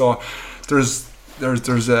 So it is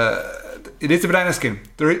a banana skin.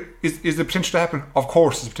 There is the potential to happen. Of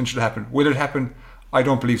course, there's potential to happen. Will it happen? I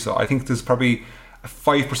don't believe so. I think there's probably a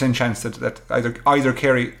 5% chance that either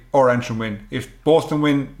Kerry or Antrim win. If both of them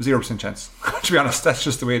win, 0% chance. To be honest, that's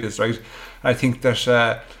just the way it is, right? I think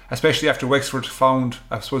that especially after Wexford found,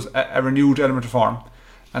 I suppose, a renewed element of form,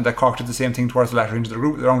 and that Cork did the same thing towards the latter into the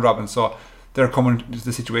round robin, so they're coming to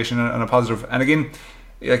the situation on a positive. And again,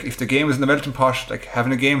 like if the game was in the melting pot, like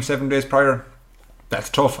having a game 7 days prior, that's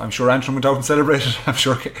tough. I'm sure Antrim went out and celebrated. I'm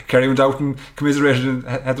sure Kerry went out and commiserated and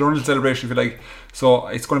had their own little celebration, if you like. So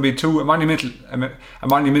it's going to be a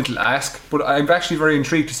monumental ask. But I'm actually very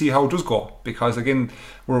intrigued to see how it does go, because again,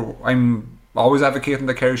 I'm always advocating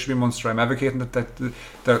that Kerry should be Munster. I'm advocating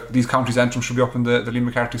that these counties, Antrim, should be up in the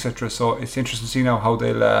Limerick, etc. So it's interesting to see now how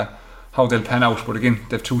they'll pan out. But again,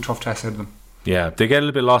 they've 2 tough tests ahead of them. Yeah, they get a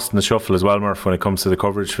little bit lost in the shuffle as well, Murph, when it comes to the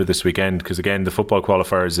coverage for this weekend, because again, the football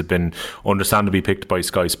qualifiers have been understandably picked by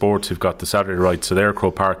Sky Sports, who've got the Saturday rights. So there,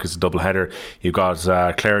 Croke Park is a double header. You've got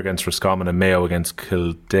Clare against Roscommon and Mayo against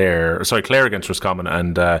Kildare. Sorry, Clare against Roscommon,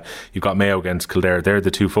 and you've got Mayo against Kildare. They're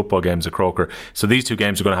the 2 football games at Croker. So these 2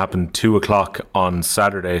 games are going to happen 2 o'clock on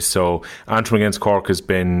Saturday. So Antrim against Cork has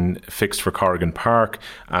been fixed for Corrigan Park,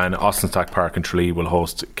 and Austinstack Park in Tralee will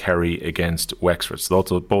host Kerry against Wexford. So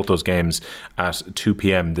both those games at 2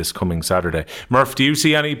 p.m. this coming Saturday. Murph, do you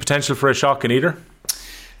see any potential for a shock in either?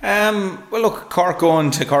 Well, look, Cork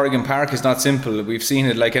going to Corrigan Park is not simple. We've seen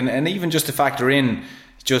it, and even just to factor in,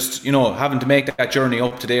 just having to make that journey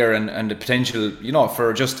up to there, and the potential,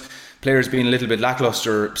 for just players being a little bit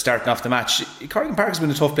lacklustre starting off the match. Corrigan Park has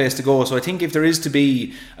been a tough place to go, so I think if there is to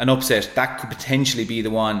be an upset, that could potentially be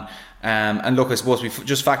the one. And look, I suppose we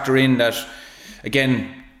just factor in that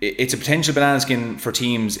again, it's a potential banana skin for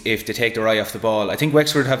teams if they take their eye off the ball. I think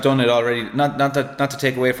Wexford have done it already. Not to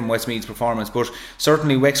take away from Westmeath's performance, but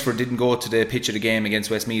certainly Wexford didn't go to the pitch of the game against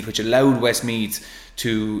Westmeath, which allowed Westmeath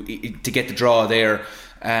to get the draw there.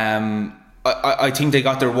 I think they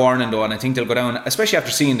got their warning though, and I think they'll go down, especially after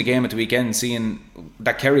seeing the game at the weekend, seeing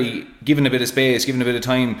that Kerry, given a bit of space, given a bit of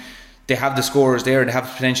time, they have the scorers there and they have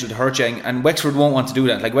the potential to hurt you, and Wexford won't want to do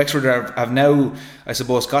that. Like Wexford have now, I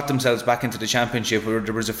suppose, got themselves back into the championship where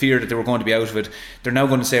there was a fear that they were going to be out of it. They're now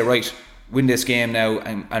going to say, right, win this game now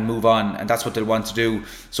and move on, and that's what they'll want to do.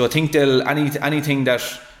 So I think they'll anything that,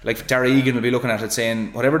 like Dara Egan will be looking at it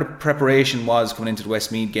saying, whatever the preparation was coming into the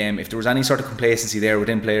Westmeath game, if there was any sort of complacency there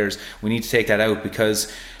within players, we need to take that out,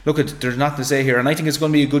 because look, there's nothing to say here, and I think it's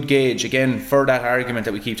going to be a good gauge again for that argument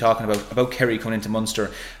that we keep talking about Kerry coming into Munster.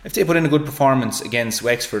 If they put in a good performance against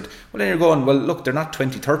Wexford, well, then you're going, well, look, they're not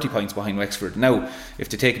 20-30 points behind Wexford. Now, if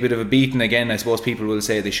they take a bit of a beating again, I suppose people will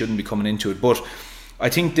say they shouldn't be coming into it, but I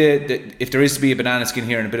think if there is to be a banana skin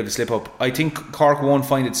here and a bit of a slip up, I think Cork won't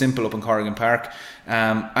find it simple up in Corrigan Park.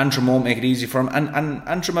 Antrim won't make it easy for them, and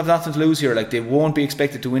Antrim have nothing to lose here. Like, they won't be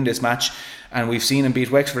expected to win this match, and we've seen them beat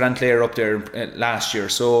Wexford and Clare up there last year.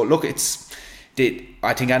 So look, I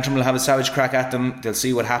think Antrim will have a savage crack at them. They'll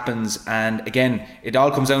see what happens, and again, it all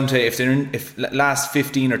comes down to if last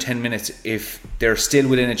 15 or 10 minutes, if they're still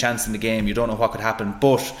within a chance in the game, you don't know what could happen.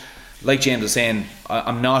 But like James was saying,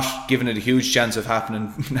 I'm not giving it a huge chance of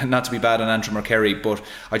happening, not to be bad on Antrim or Kerry, but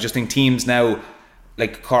I just think teams now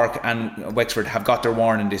like Cork and Wexford have got their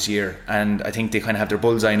warning this year, and I think they kind of have their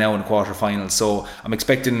bullseye now in the quarter-finals. So I'm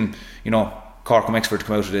expecting, Cork and Wexford to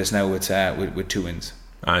come out of this now with 2 wins.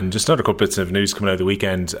 And just another couple bits of news coming out of the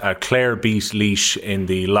weekend. Clare beat Laois in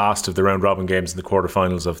the last of the round robin games in the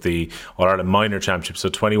quarterfinals of the All-Ireland Minor Championship. So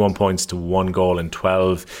 21 points to 1 goal in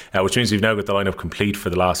 12, which means we've now got the lineup complete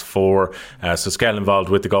for the last 4. So Skehill involved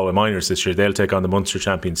with the Galway Minors this year. They'll take on the Munster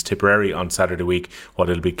champions Tipperary on Saturday week, while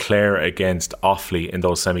it'll be Clare against Offaly in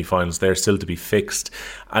those semi-finals. They're still to be fixed.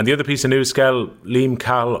 And the other piece of news, Skehill, Liam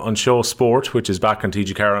Cahill on Show Sport, which is back on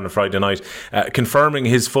TG Carr on a Friday night, confirming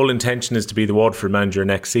his full intention is to be the Waterford manager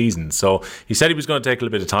next season. So he said he was going to take a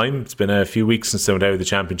little bit of time. It's been a few weeks since they went out of the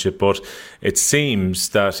championship, but it seems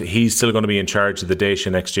that he's still going to be in charge of the Dacia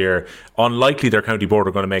next year. Unlikely their county board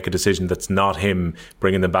are going to make a decision that's not him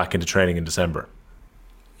bringing them back into training in December.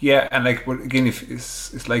 Yeah, and like, again, if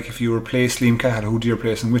it's like if you replace Liam Cahill, who do you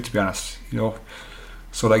replace him with, to be honest?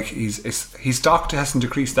 So like his stock hasn't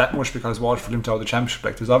decreased that much because Waterford limped out of the championship.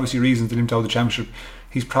 Like, there's obviously reasons they limped out of the championship.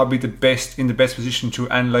 He's probably in the best position to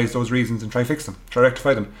analyse those reasons and try fix them, try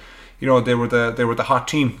rectify them. They were the hot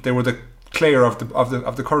team. They were the Clare of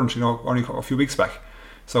the current. Only a few weeks back.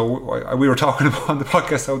 So we were talking about on the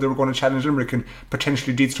podcast how they were going to challenge Limerick and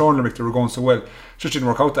potentially dethrone Limerick. They were going so well. It just didn't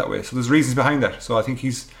work out that way. So there's reasons behind that. So I think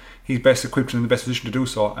he's best equipped and in the best position to do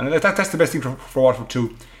so. And that's the best thing for Waterford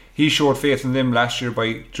too. He showed faith in them last year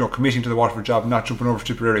by committing to the Waterford job, not jumping over to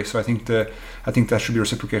Tipperary. So I think that should be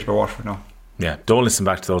reciprocated by Waterford now. Yeah, don't listen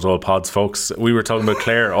back to those old pods, folks. We were talking about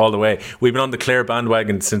Clare all the way. We've been on the Clare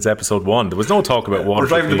bandwagon since episode 1. There was no talk about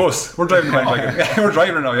Waterford. We're driving the bus. We're driving the bandwagon. Yeah, we're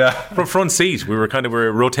driving now, yeah. From front seat, we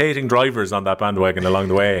were rotating drivers on that bandwagon along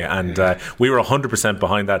the way, and we were 100%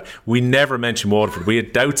 behind that. We never mentioned Waterford. We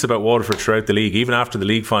had doubts about Waterford throughout the league, even after the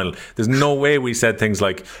league final. There's no way we said things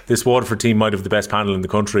like, this Waterford team might have the best panel in the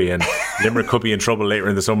country, and Limerick could be in trouble later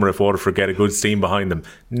in the summer if Waterford get a good steam behind them.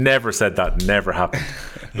 Never said that. Never happened.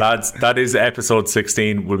 Lads, that is episode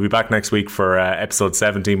 16. We'll be back next week for episode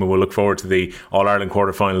 17, and we'll look forward to the All-Ireland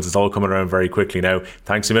quarterfinals. It's all coming around very quickly now.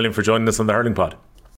 Thanks a million for joining us on the Hurling Pod.